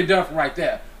 We'd have been done from right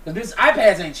there. Because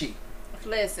iPads ain't cheap.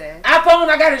 Listen. iPhone,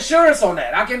 I got insurance on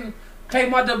that. I can pay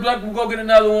my deductible, go get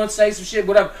another one, say some shit,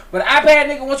 whatever. But iPad,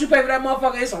 nigga, once you pay for that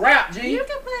motherfucker, it's a wrap, G. You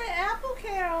can put Apple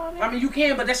Care on it. I mean, you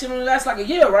can, but that shit only lasts like a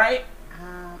year, right?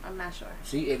 I'm not sure.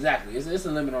 See, exactly. It's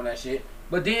a limit on that shit.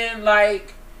 But then,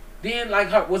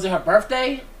 was it her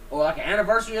birthday? Or like an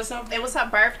anniversary or something? It was her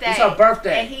birthday. It's her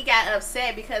birthday. And he got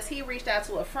upset because he reached out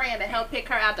to a friend to help pick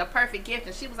her out the perfect gift.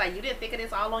 And she was like, you didn't think of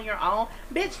this all on your own?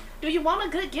 Bitch, do you want a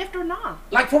good gift or not?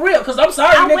 Like, for real, because I'm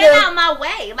sorry, I nigga. went out my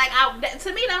way. Like,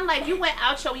 to me, I'm like, you went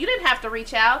out you didn't have to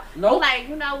reach out. No. Nope. Like,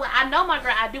 you know what? I know my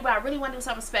girl, I do, but I really want to do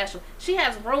something special. She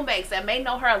has roommates that may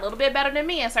know her a little bit better than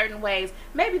me in certain ways.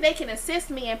 Maybe they can assist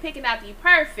me in picking out the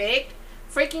perfect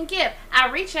freaking gift. I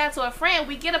reach out to a friend,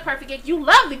 we get a perfect gift. You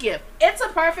love the gift. It's a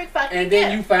perfect fucking gift. And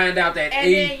then you find out that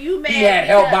he had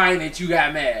help help buying it, you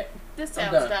got mad. This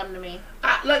sounds dumb to me.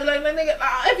 Nigga,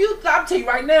 I'll tell you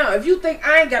right now, if you think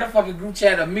I ain't got a fucking group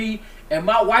chat of me and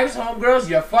my wife's homegirls,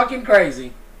 you're fucking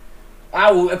crazy.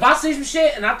 I will, if I see some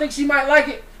shit and I think she might like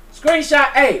it,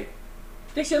 screenshot, hey,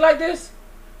 think she like this?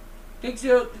 Think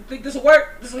this will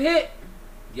work? This will hit?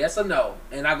 Yes or no?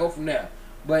 And I go from there.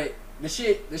 But the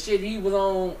shit he was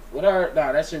on with her,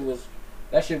 nah, that shit wasn't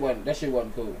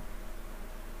cool.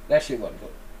 That shit wasn't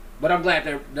cool. But I'm glad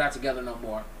they're not together no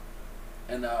more.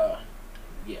 And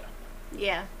yeah.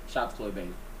 Yeah. Shout out to Chloe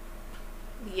Bailey.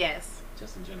 Yes.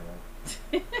 Just in general.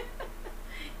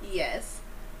 Yes.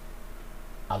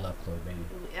 I love Chloe Bailey.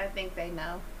 I think they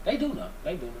know. They do know.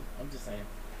 I'm just saying.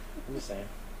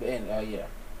 But yeah.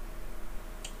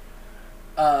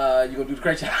 You gonna do the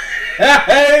crate challenge? You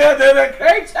gonna do the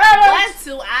crate challenge? What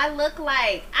do I look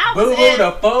like? Boo boo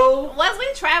the fool.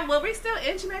 Were we still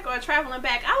in Jamaica or traveling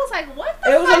back? I was like, what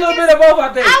the fuck? It was a little bit of both,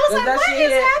 I think. I was like, what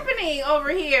is happening over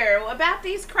here about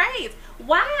these crates?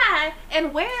 Why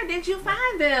and where did you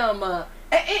find them?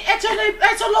 At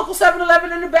your local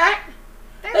 7-Eleven in the back.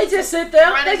 They just sit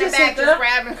there. They just sit there.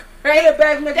 Grabbing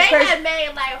They had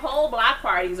made like whole block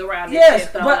parties around this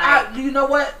shit, though. But you know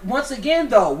what? Once again,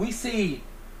 though, we see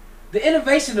the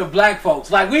innovation of black folks.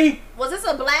 Like was this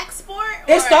a black sport?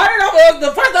 It started off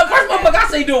the first motherfucker I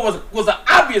seen do it was an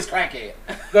obvious crackhead.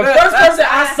 The first person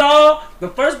I saw, the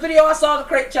first video I saw the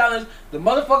crate challenge, the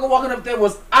motherfucker walking up there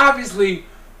was obviously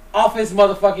off his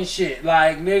motherfucking shit,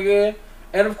 like nigga.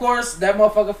 And of course, that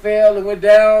motherfucker fell and went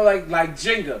down like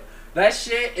Jenga. That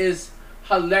shit is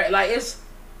hilarious. Like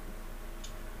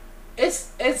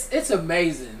it's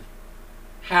amazing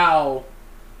how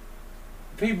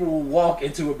people will walk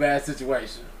into a bad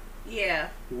situation. Yeah.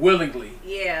 Willingly.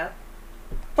 Yeah.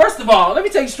 First of all, let me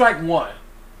tell you strike one.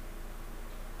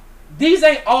 These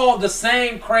ain't all the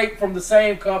same crate from the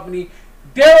same company.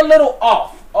 They're a little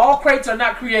off. All crates are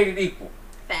not created equal.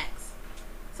 Facts.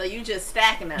 So you just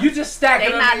stacking them. You just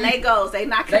stacking them. They not Legos. They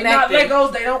not connected. They not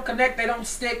Legos. They don't connect. They don't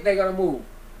stick. They gotta move.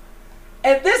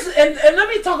 And let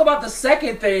me talk about the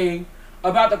second thing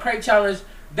about the crate challenge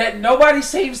that nobody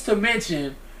seems to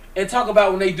mention and talk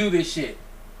about when they do this shit.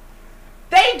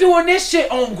 They doing this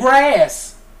shit on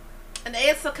grass. And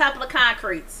it's a couple of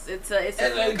concretes. It's a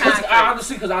concrete.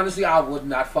 Because honestly, I would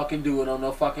not fucking do it on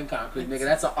no fucking concrete, nigga.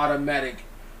 That's an automatic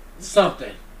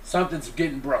something. Something's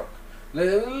getting broke.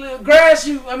 Grass,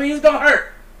 it's gonna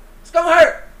hurt. It's gonna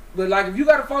hurt. But like, if you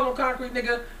gotta fall on concrete,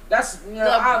 nigga, that's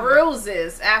the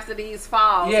bruises after these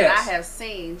falls that I have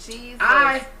seen. Jesus.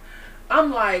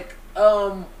 I'm like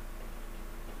y'all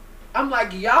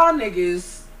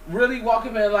niggas really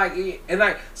walking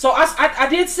in so I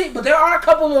did see, but there are a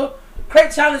couple of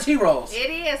crate challenge heroes. It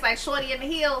is like Shorty in the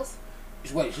Hills.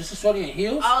 Wait, is this a Shorty in the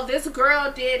Hills? Oh, this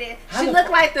girl did it. She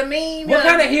looked like the meme. What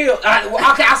kind of heel?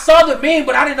 I saw the meme,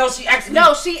 but I didn't know she actually.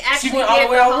 No, she actually went all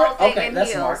the way over. Okay,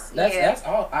 that's heels. Smart. That's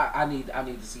all. I need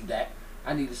to see that.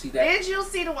 I need to see that. Did you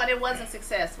see the one? It wasn't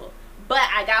successful, but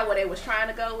I got where they was trying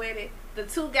to go with it. The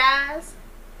two guys.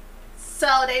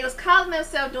 So they was calling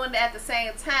themselves doing it at the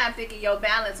same time, thinking your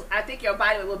balance. I think your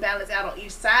body will balance out on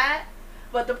each side.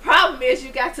 But the problem is,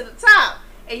 you got to the top.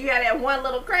 And you had that one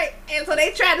little crate, and so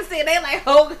they tried to see, they like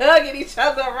hugging each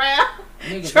other around,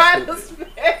 trying to spin.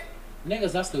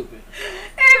 Niggas are stupid.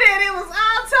 And then it was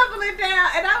all tumbling down,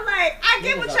 and I'm like, I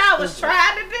get what y'all was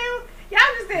trying to do. Y'all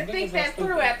just didn't think that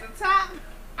through at the top.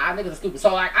 Niggas are stupid.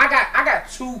 So like, I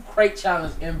got 2 crate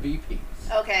challenge MVPs.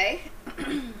 Okay.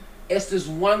 It's this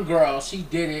one girl. She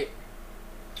did it.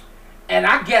 And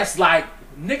I guess like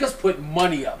niggas put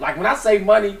money up. Like when I say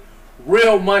money,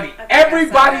 real money. I think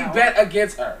Everybody I saw that bet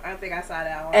against her. I think I saw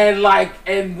that one. And like,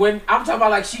 and when I'm talking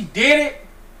about like she did it,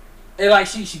 and like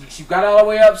she got all the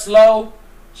way up slow.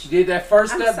 She did that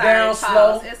first step down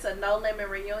slow. It's a No Limit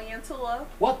reunion tour.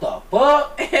 What the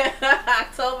fuck?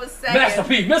 October 2nd. Master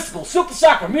P, Mystical, Super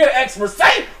Shocker, Mia X,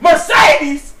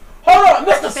 Mercedes. Hold on,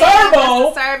 Mr.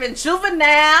 Servo. Mr. Serving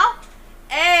Juvenile.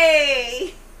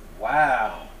 Hey.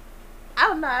 Wow. I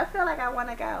don't know. I feel like I want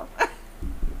to go. I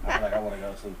feel like I want to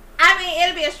go too. I mean,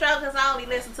 it'll be a struggle because I only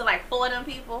listen to like 4 of them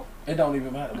people. It don't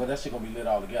even matter, but that shit gonna be lit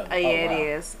all together. Oh, yeah, wow. it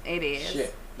is. It is.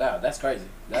 Shit. Wow, that's crazy.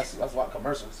 That's why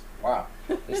commercials. Wow.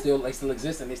 They still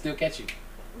exist and they still catch you.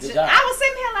 Good job. I was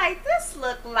sitting here like, this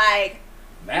look like.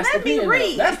 Master Let P me in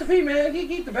read. there. Master P, man, he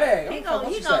keep the bag. He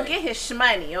gonna get his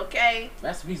shmoney, okay?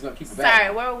 Master P's gonna keep the bag.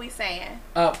 Sorry, what were we saying?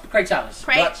 Crate challenge.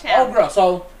 Crate challenge. Oh, girl.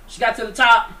 So she got to the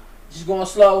top. She's going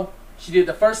slow. She did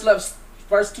the first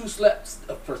two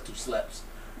steps.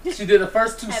 She did the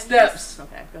first 2 steps.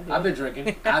 Okay, go ahead.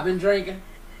 I've been drinking.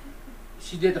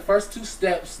 She did the first 2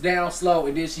 steps down slow,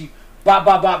 and then she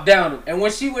bop down them. And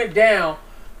when she went down,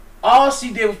 all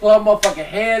she did was put her motherfucking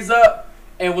hands up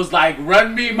and was like,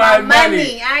 "Run me my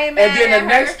money." I ain't And then the mad at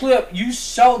next her. clip, you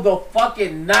show the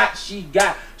fucking knot she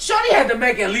got. Shorty had to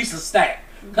make at least a stack.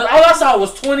 Because all I saw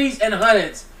was 20s and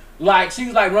 100s. Like, she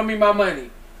was like, "Run me my money."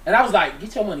 And I was like,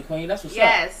 "Get your money, queen. That's what's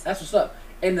up. That's what's up."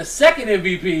 And the second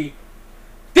MVP,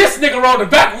 this nigga rolled the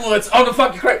backwoods on the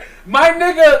fucking crate. My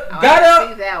nigga got up.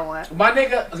 See that one. My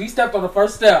nigga, he stepped on the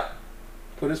first step,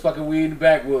 put his fucking weed in the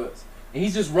backwoods. And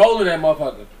he's just rolling that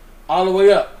motherfucker all the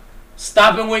way up.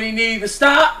 Stopping when he needed to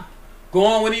stop,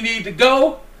 going when he needed to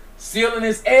go, sealing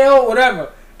his L,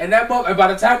 whatever. And that and by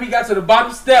the time he got to the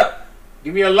bottom step,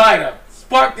 give me a lighter.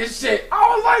 Spark this shit.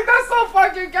 I was like, that's so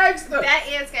fucking gangster. That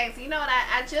is gangster. You know what?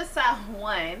 I just saw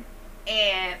one,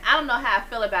 and I don't know how I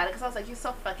feel about it because I was like, you're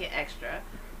so fucking extra.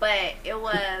 But it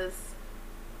was,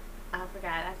 I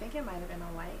forgot. I think it might have been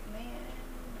a white man.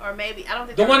 Or maybe, I don't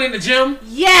think The one in the gym?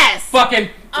 Yes. Fucking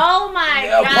Oh my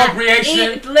God.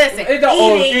 appropriation. Listen, It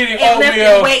don't eating and lifting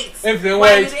oatmeal, weights. lifting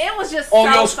weights. It was just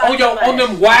on so your fucking on much.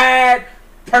 them wide,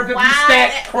 perfectly Wide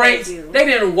stacked crates. they do. They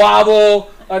didn't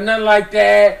wobble or nothing like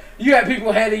that. You had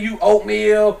people handing you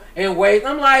oatmeal and weights.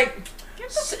 I'm like,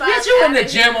 bitch, you in the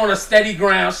gym on a steady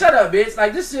ground. Shut up, bitch.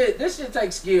 Like this shit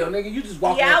takes skill, nigga. You just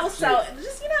walk. Yeah, I off was the so shit.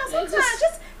 just sometimes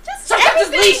just sometimes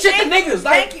just leave shit to everything- niggas.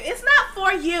 Like, Thank you. It's not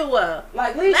for you.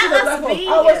 like leave shit Let to us black folks. be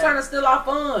Always here. trying to steal our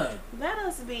fun. Let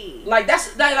us be. Like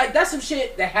that's some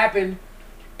shit that happened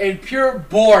in pure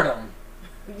boredom.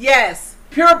 Yes.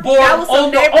 Pure boredom That was some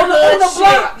on the neighborhood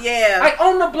block. shit. Yeah. Like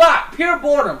on the block, pure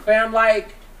boredom, fam.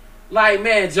 Like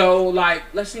man, Joe. Like,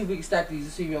 let's see if we can stack these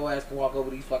and see if your ass can walk over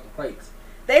these fucking crates.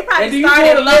 They probably And do you do started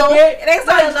it a little low. bit? They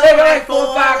started Like, low, like 4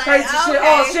 or 5 crates and shit.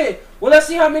 Oh shit. Well, let's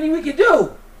see how many we can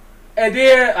do. And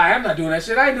then I'm not doing that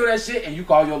shit. I ain't doing that shit. And you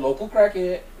call your local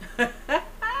crackhead,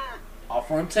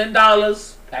 offer him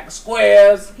 $10, pack of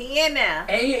squares. He in there.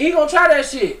 And he gonna try that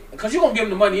shit. Because you gonna give him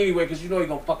the money anyway, because you know he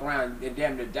gonna fuck around and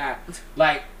damn near die.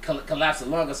 Like, collapse a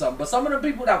lung or something. But some of the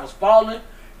people that was falling,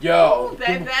 yo. Ooh,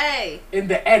 baby. In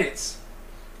the edits.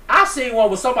 I seen one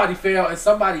where somebody fell and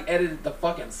somebody edited the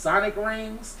fucking Sonic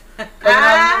rings. Coming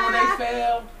out when they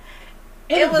fell.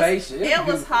 Innovation. It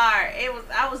was hard.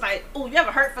 I was like, ooh, you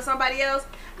ever hurt for somebody else?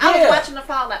 I Yeah. was watching the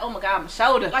fall like, oh my God, my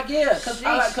shoulder. Like, yeah, because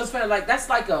Sheesh. fam, like, that's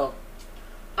like I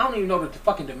don't even know the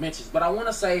fucking dimensions, but I want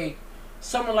to say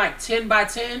something like 10 by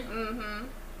 10. Mm-hmm.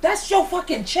 That's your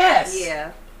fucking chest.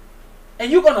 Yeah. And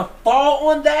you're going to fall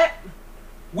on that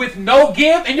with no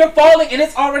give, and you're falling, and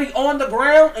it's already on the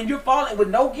ground, and you're falling with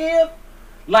no give?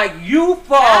 Like, you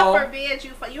fall. God forbid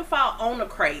you fall on the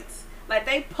crates. Like,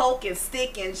 they poke and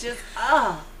stick and just,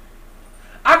 I'd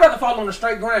rather fall on the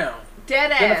straight ground.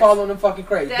 Dead Than to ass. fall on them fucking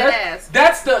crates. Dead ass.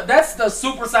 That's the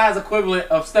supersized equivalent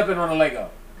of stepping on a Lego.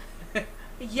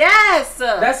 Yes.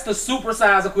 That's the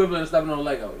supersized equivalent of stepping on a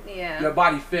Lego. Yeah. Your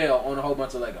body fell on a whole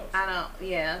bunch of Legos. I don't,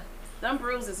 yeah. Them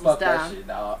bruises was Fuck dumb. that shit,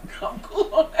 dog. I'm cool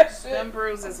on that shit. Them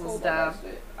bruises I'm was cool on dumb. that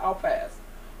shit. I'll pass.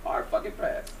 Hard fucking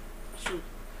pass. Shoot.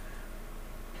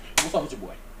 What's up with your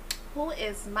boy? Who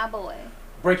is my boy?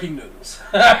 Breaking news.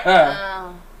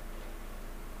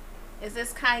 Is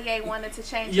this Kanye wanted to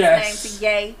change Yes. his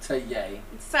name to Ye? To Ye.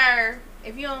 Sir,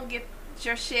 if you don't get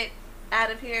your shit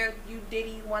out of here, you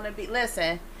Diddy wanna be.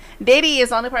 Listen, Diddy is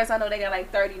the only person I know that got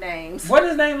like 30 names. What is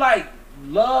his name, like?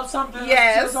 Love something?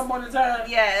 Yes. At some point in time?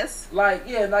 Yes. Like,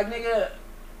 yeah, like, nigga.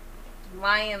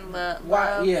 Lion Love.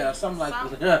 Why? Yeah, something like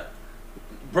Something. that.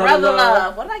 Brother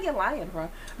Love. What did I get Lion from?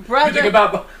 Brother. You think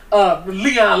about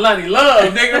Leon Lunny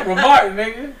Love, nigga, from Martin,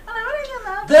 nigga. I'm like, what did I get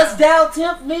Love Does from? thou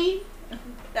tempt me?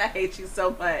 I hate you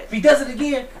so much. If he does it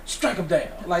again, strike him down.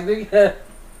 Like, nigga.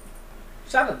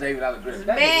 Shout out to David Allen Griffin.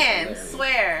 Man,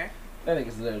 swear. That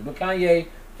nigga's hilarious. But Kanye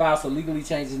files to legally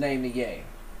change his name to Ye.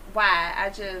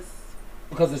 Why?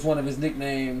 Because it's one of his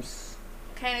nicknames.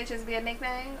 Can't it just be a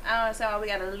nickname? I don't understand why we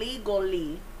gotta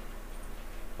legally.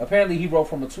 Apparently, he wrote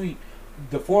from a tweet,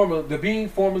 the being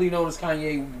formerly known as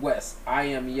Kanye West, I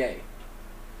am Ye.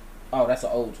 Oh, that's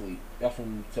an old tweet. That's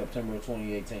from September of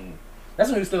 2018. That's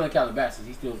when he was still in Calabasas.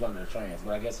 He still was under the trance,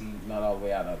 but I guess he's not all the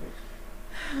way out of it.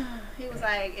 He was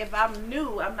like, if I'm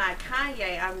new, I'm not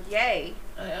Kanye, I'm Ye.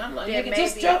 I'm like, then nigga,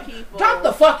 just maybe drop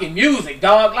the fucking music,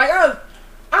 dog. Like,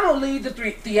 I don't need the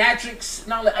theatrics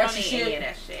and all the I don't extra need shit. any of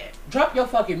that shit. Drop your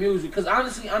fucking music, because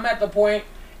honestly, I'm at the point,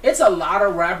 it's a lot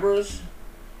of rappers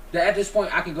that at this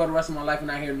point I can go the rest of my life and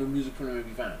not hear new music from them and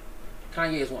be fine.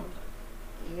 Kanye is one of them.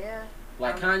 Yeah.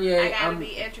 Like Kanye, I gotta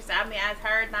be interested. I mean, I've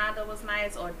heard Donda was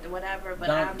nice or whatever, but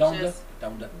I'm Donda.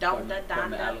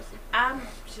 I'm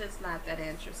just not that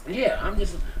interested. Yeah,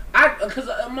 because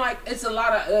I'm like, it's a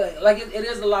lot of it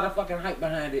is a lot of fucking hype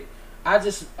behind it. I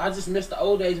just miss the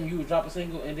old days when you would drop a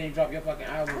single and then drop your fucking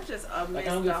album. I just like,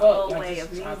 miss the whole way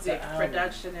of music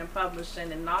production and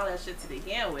publishing and all that shit to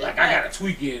begin with. Like, I gotta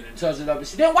tweak it and touch it up and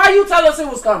shit. Then why you tell us it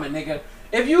was coming, nigga?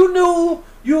 If you knew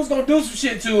you was gonna do some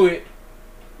shit to it,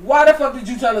 why the fuck did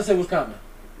you tell us it was coming?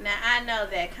 Now, I know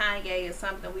that Kanye is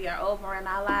something we are over in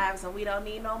our lives and we don't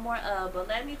need no more of, but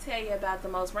let me tell you about the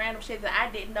most random shit that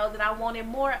I didn't know that I wanted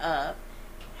more of.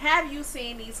 Have you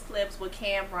seen these clips with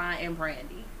Cameron and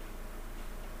Brandy?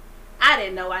 I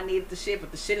didn't know I needed the shit, but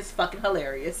the shit is fucking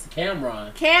hilarious.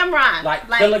 Cameron. Like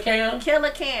Killer Cam? Killer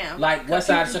Cam. Like West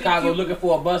Side of Chicago looking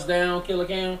for a bust down, Killer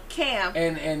Cam? Cam.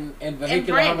 And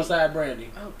vehicular homicide Brandy.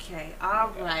 Okay,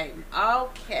 alright,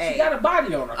 okay. She got a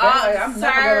body on her. I'm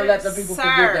never going to let the people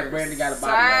forget that Brandy got a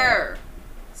body on her.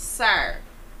 Sir.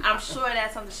 I'm sure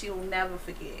that's something she will never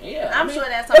forget. Yeah. I'm sure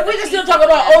that's something if we can still talk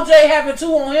about OJ having 2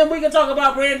 on him, we can talk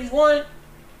about Brandy's 1.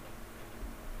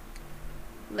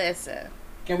 Listen.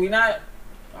 Can we not?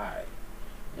 Alright.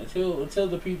 Until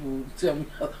the people tell me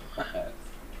otherwise,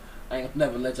 I ain't gonna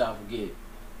never let y'all forget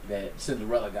that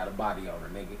Cinderella got a body on her,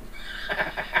 nigga.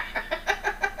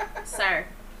 Sir.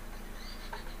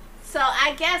 So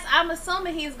I guess I'm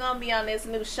assuming he's gonna be on this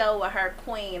new show with her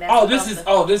queen. This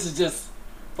is just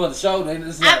for the show. Then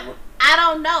this is I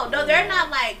don't know. No, they're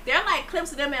not like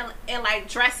clips of them in like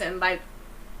dressing, like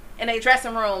in their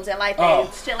dressing rooms and like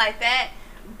shit like that.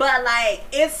 But like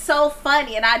it's so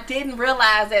funny, and I didn't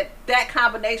realize that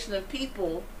combination of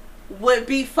people would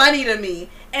be funny to me.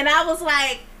 And I was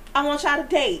like, I want y'all to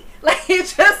date. Like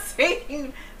it just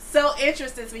seemed so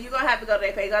interesting to me. You're gonna have to go to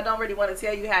their page. I don't really want to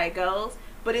tell you how it goes,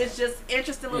 but it's just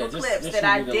interesting little clips that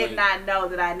I did not know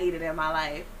that I needed in my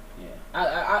life. Yeah,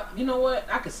 I you know what?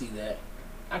 I could see that.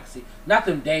 I can see not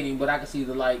them dating, but I can see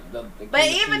the But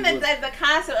even the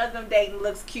concept of them dating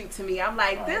looks cute to me. I'm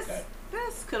like, this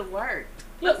could work.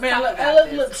 Look, man,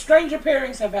 look. Stranger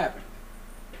pairings have happened.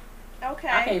 Okay.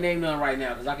 I can't name none right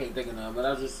now because I can't think of none. But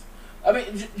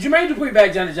Jermaine Dupri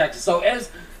bagged Janet Jackson. So it's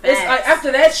like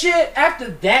after that shit, after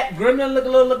that gremlin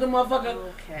looking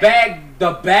motherfucker bagged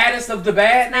the baddest of the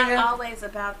bad. It's not always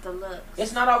about the looks.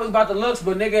 It's not always about the looks,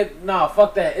 but nigga, nah,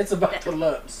 fuck that. It's about the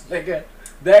looks, nigga.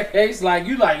 That case, like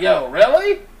you, like yo,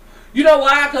 really? You know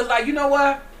why?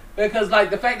 Because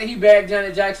the fact that he bagged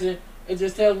Janet Jackson. It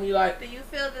just tells me like. Do you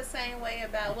feel the same way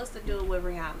about what's the dude with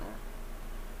Rihanna?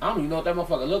 I don't even know what that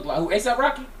motherfucker look like. Who? A$AP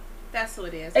Rocky? That's who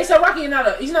it is. A$AP Rocky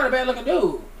he's not a bad looking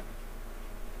dude.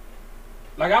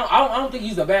 Like I don't think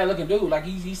he's a bad looking dude. Like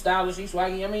he's stylish, he's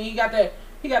swaggy. I mean he got that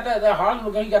Harlem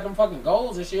look. He got them fucking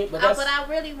goals and shit. But I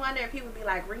really wonder if people be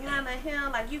like Rihanna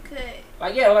him. Like you could.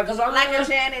 Like yeah, like cause a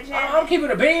Janet. I'm keeping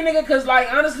it a bean, nigga. Cause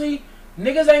like honestly,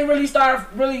 niggas ain't really start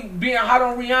really being hot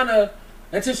on Rihanna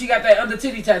until she got that under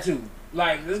titty tattoo.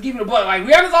 Like, let's keep it a buck. Like,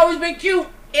 Rihanna's always been cute.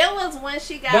 It was when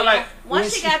she got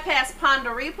once she got past Pon de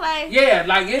Replay. Yeah,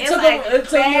 like it took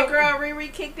Bad Girl Riri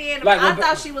kicked in. Like, I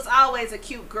thought she was always a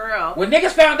cute girl. When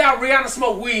niggas found out Rihanna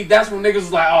smoked weed, that's when niggas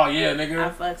was like, oh yeah, nigga.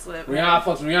 I fucks with Rihanna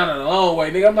fucks Rihanna the long way,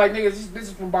 nigga. I'm like, nigga, this bitch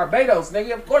is from Barbados,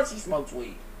 nigga. Of course she smokes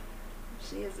weed.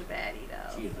 She is a baddie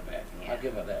though. She is a baddie. Yeah. I'll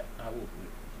give her that. I will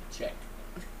check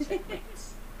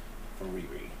next for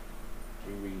Riri.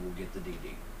 Riri will get the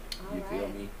DD. You feel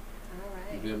me?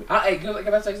 You feel me? Hey,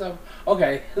 can I say something?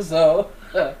 Okay, so.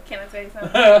 Can I say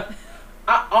something?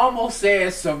 I almost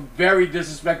said some very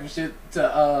disrespectful shit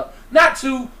to, not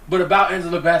to, but about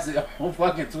Angela Bassett on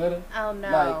fucking Twitter. Oh,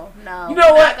 no, no. You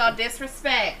know what? I'm not gonna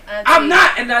disrespect. I'm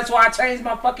not, and that's why I changed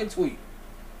my fucking tweet.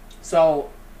 So,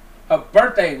 her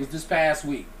birthday was this past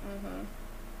week.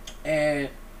 Mm-hmm. And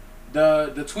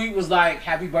The tweet was like,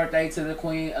 "Happy birthday to the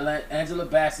Queen, Angela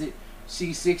Bassett.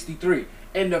 She's 63."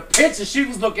 In the picture, she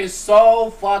was looking so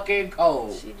fucking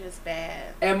cold. She just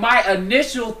bad. And my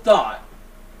initial thought,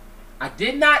 I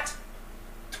did not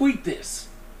tweet this.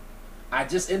 I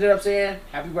just ended up saying,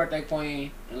 "Happy birthday,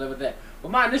 Queen," and live with that.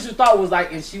 But my initial thought was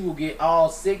like, and she will get all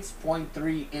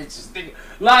 6.3 inches. Nigga.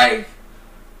 Like,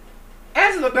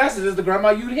 Angela Bassett is the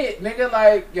grandma you'd hit, nigga.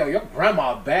 Like, yo, your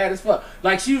grandma bad as fuck.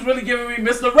 Like, she was really giving me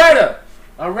Miss Loretta.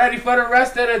 I'm ready for the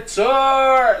rest of the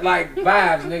tour. Like,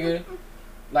 vibes, nigga.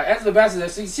 Like, Angela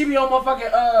Bassett, she be on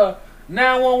motherfucking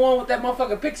 911 with that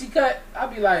motherfucking pixie cut.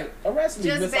 I'd be like, arrest me,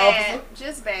 Just Miss bad. Officer.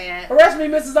 Just bad. Arrest me,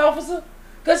 Mrs. Officer.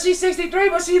 Because she's 63,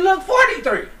 but she look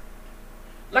 43.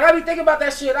 Like, I be thinking about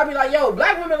that shit. I be like, yo,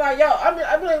 black women, like, yo,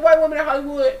 I be like, white women in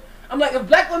Hollywood. I'm like, if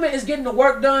black women is getting the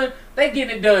work done, they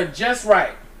getting it done just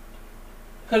right.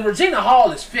 Because Regina Hall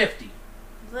is 50.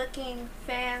 Looking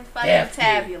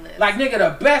fan-fucking-tabulous. Like, nigga,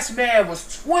 the best man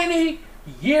was 20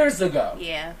 years ago.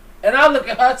 Yeah. And I look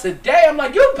at her today, I'm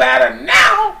like, you better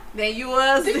now Than you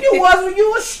was. than you was when you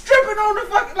was stripping on the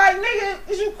fucking, like, nigga,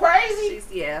 is you crazy?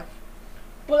 Yeah.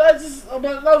 But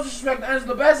no disrespect to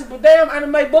Angela Bassett, but damn,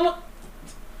 Anime Bullock.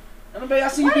 Anime, I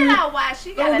see What you did do. I watch?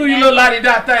 She got Don't a do your little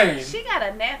lottie-dot thing. She got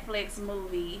a Netflix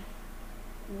movie.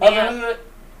 Other Hood?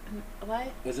 What?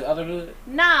 Is it Other Hood?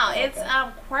 No, Oh, it's okay.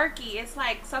 Quirky. It's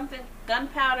like something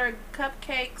gunpowder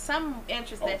cupcake, something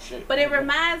interesting. Oh, shit. But it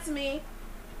reminds me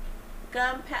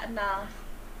gunpowder. No,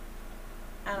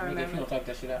 I don't Nigga, if you remember. don't type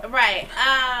that shit out. Right.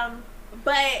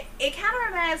 But it kind of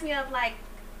reminds me of like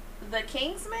The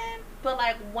Kingsman, but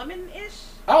like woman-ish.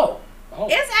 Oh.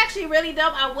 It's actually really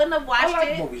dope. I wouldn't have watched I like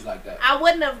it. movies like that. I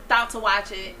wouldn't have thought to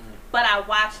watch it, but I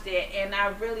watched it and I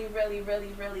really, really, really,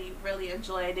 really, really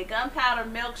enjoyed it. Gunpowder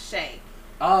Milkshake.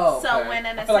 Oh, okay. So when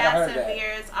an I feel like I heard assassin that.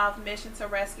 veers off mission to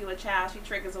rescue a child, she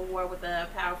triggers a war with a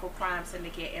powerful crime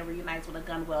syndicate and reunites with a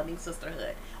gun-wielding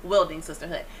sisterhood.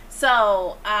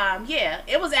 So, yeah,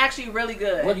 it was actually really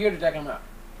good. What year did that come out?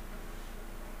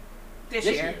 This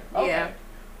year. Okay. Yeah.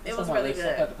 It's It was on my really list.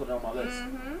 good. I have to put it on my list.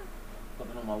 Mm-hmm. Put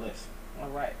it on my list. All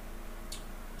right.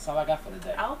 That's all I got for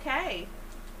today. Okay.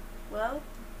 Well,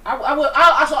 I would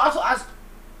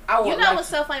you know like what's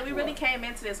so funny? We What? really came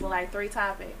into this with like 3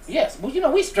 topics. Yes, well, you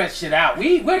know, we stretch shit out.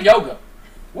 We're yoga.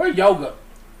 We're yoga.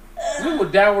 We were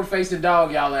downward facing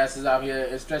dog y'all asses out here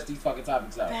and stretch these fucking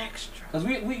topics out. Backstroke. Because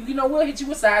we you know, we'll hit you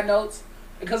with side notes.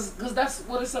 Because that's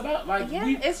what it's about. Like, Yeah,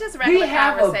 we, it's just regular we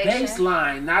have a conversation.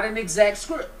 baseline, not an exact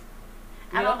script.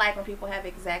 You I know? don't like when people have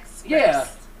exact scripts. Yeah.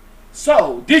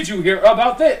 So, did you hear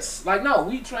about this? Like, no,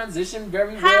 we transition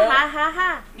very Ha well. ha ha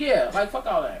ha. Yeah, like, fuck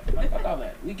all that. Like, fuck all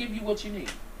that. We give you what you need.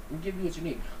 We give you what you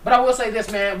need. But I will say this,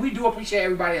 man. We do appreciate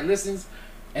everybody that listens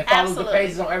and follows the Absolutely.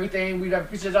 pages on everything. We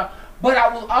appreciate y'all. But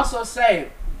I will also say,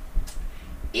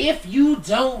 if you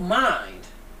don't mind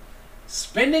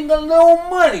spending a little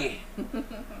money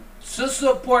to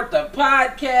support the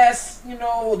podcast, you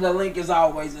know, the link is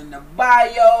always in the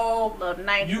bio. Little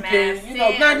 99 You can, you know,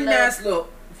 cent, 99 little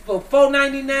for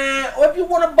 $4.99, or if you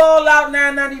want to ball out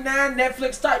 $9.99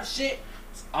 Netflix type shit,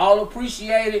 it's all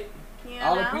appreciated. you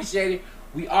All know? appreciated.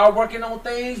 We are working on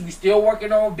things. We still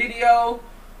working on video,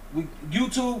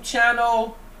 YouTube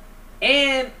channel,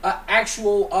 and a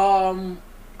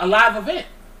live event.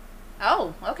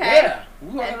 Oh, okay. Yeah, we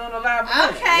working on a live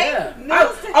event. Okay. Yeah.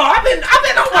 News to- I've been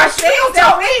on my shit. We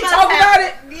ain't talk about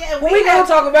it. Yeah, Well, we gonna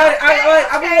talk about it.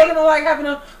 I've been okay. working on like having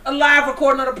a live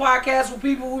recording of the podcast with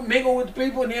people. We mingle with the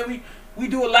people, and then we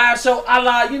do a live show a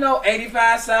la, you know,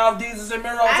 85 South, Jesus and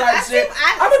Miro type shit.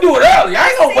 I'm gonna do it early. I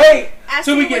ain't gonna wait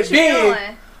till we get big.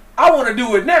 I want to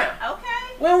do it now. Okay.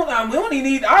 We don't even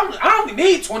need. I don't even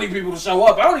need 20 people to show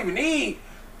up. I don't even need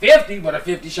 50, but if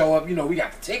 50 show up, you know, we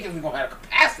got the tickets. We gonna have the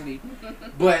capacity.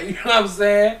 But you know what I'm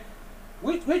saying?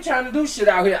 We trying to do shit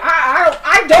out here.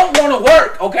 I don't want to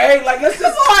work. Okay, like let's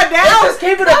just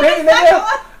keep it a big nigga.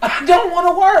 I don't want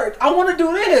to work. I want to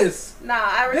do this.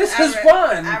 No, This is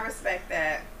fun. I respect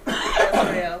that.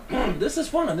 That's real. This is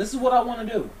fun. This is what I want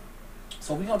to do.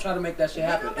 So we gonna try to make that shit We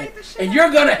happen. gonna make And, the shit and you're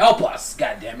gonna help us.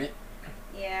 God damn it.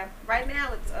 Yeah. Right now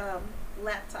it's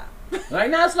laptop. Right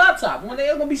now it's laptop. One day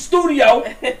it's gonna be studio.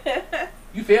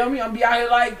 You feel me? I'm gonna be out here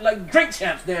like drink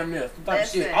champs, damn near. Some type of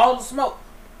shit. Listen. All the smoke.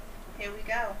 Here we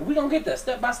go. We gonna get there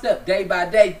step by step, day by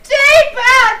day, day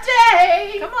by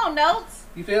day. Come on, notes.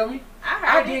 You feel me? I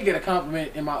I heard did it. get a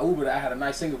compliment in my Uber that I had a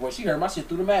nice singer voice. She heard my shit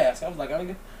through the mask. I was like, oh,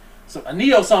 nigga. So a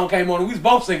Neo song came on and we was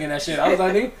both singing that shit. I was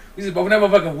like, nigga, we just both that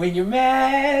motherfucker when you're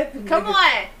mad. Come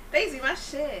nigga. on. Daisy, my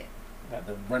shit. I have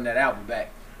to run that album back.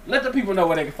 Let the people know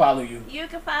where they can follow you. You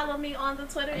can follow me on the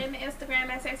Twitter and the Instagram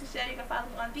at Sexy Shell. You can follow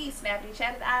me on the Snappy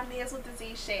Chat at I'm Liz with the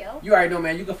Z Shell. You already know,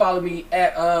 man. You can follow me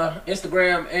at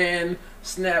Instagram and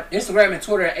Instagram and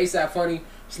Twitter at ASAP Funny.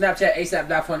 Snapchat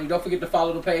ASAP.funny. Don't forget to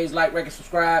follow the page, like, rate, and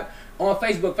subscribe. On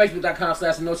Facebook,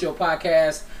 Facebook.com/The No Chill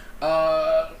Podcast.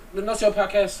 The No Chill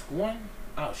Podcast 1?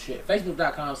 Oh shit.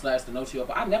 Facebook.com/The No Chill.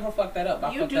 I never fucked that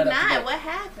up. You do not. What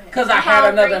happened? Because I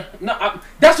had another. No,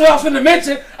 that's what I was finna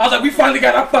mention. I was like, we finally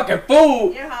got our fucking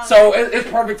food. So it's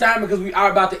perfect time because we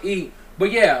are about to eat.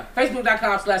 But yeah,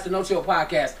 Facebook.com/The No Chill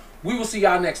Podcast. We will see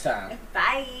y'all next time.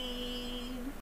 Bye.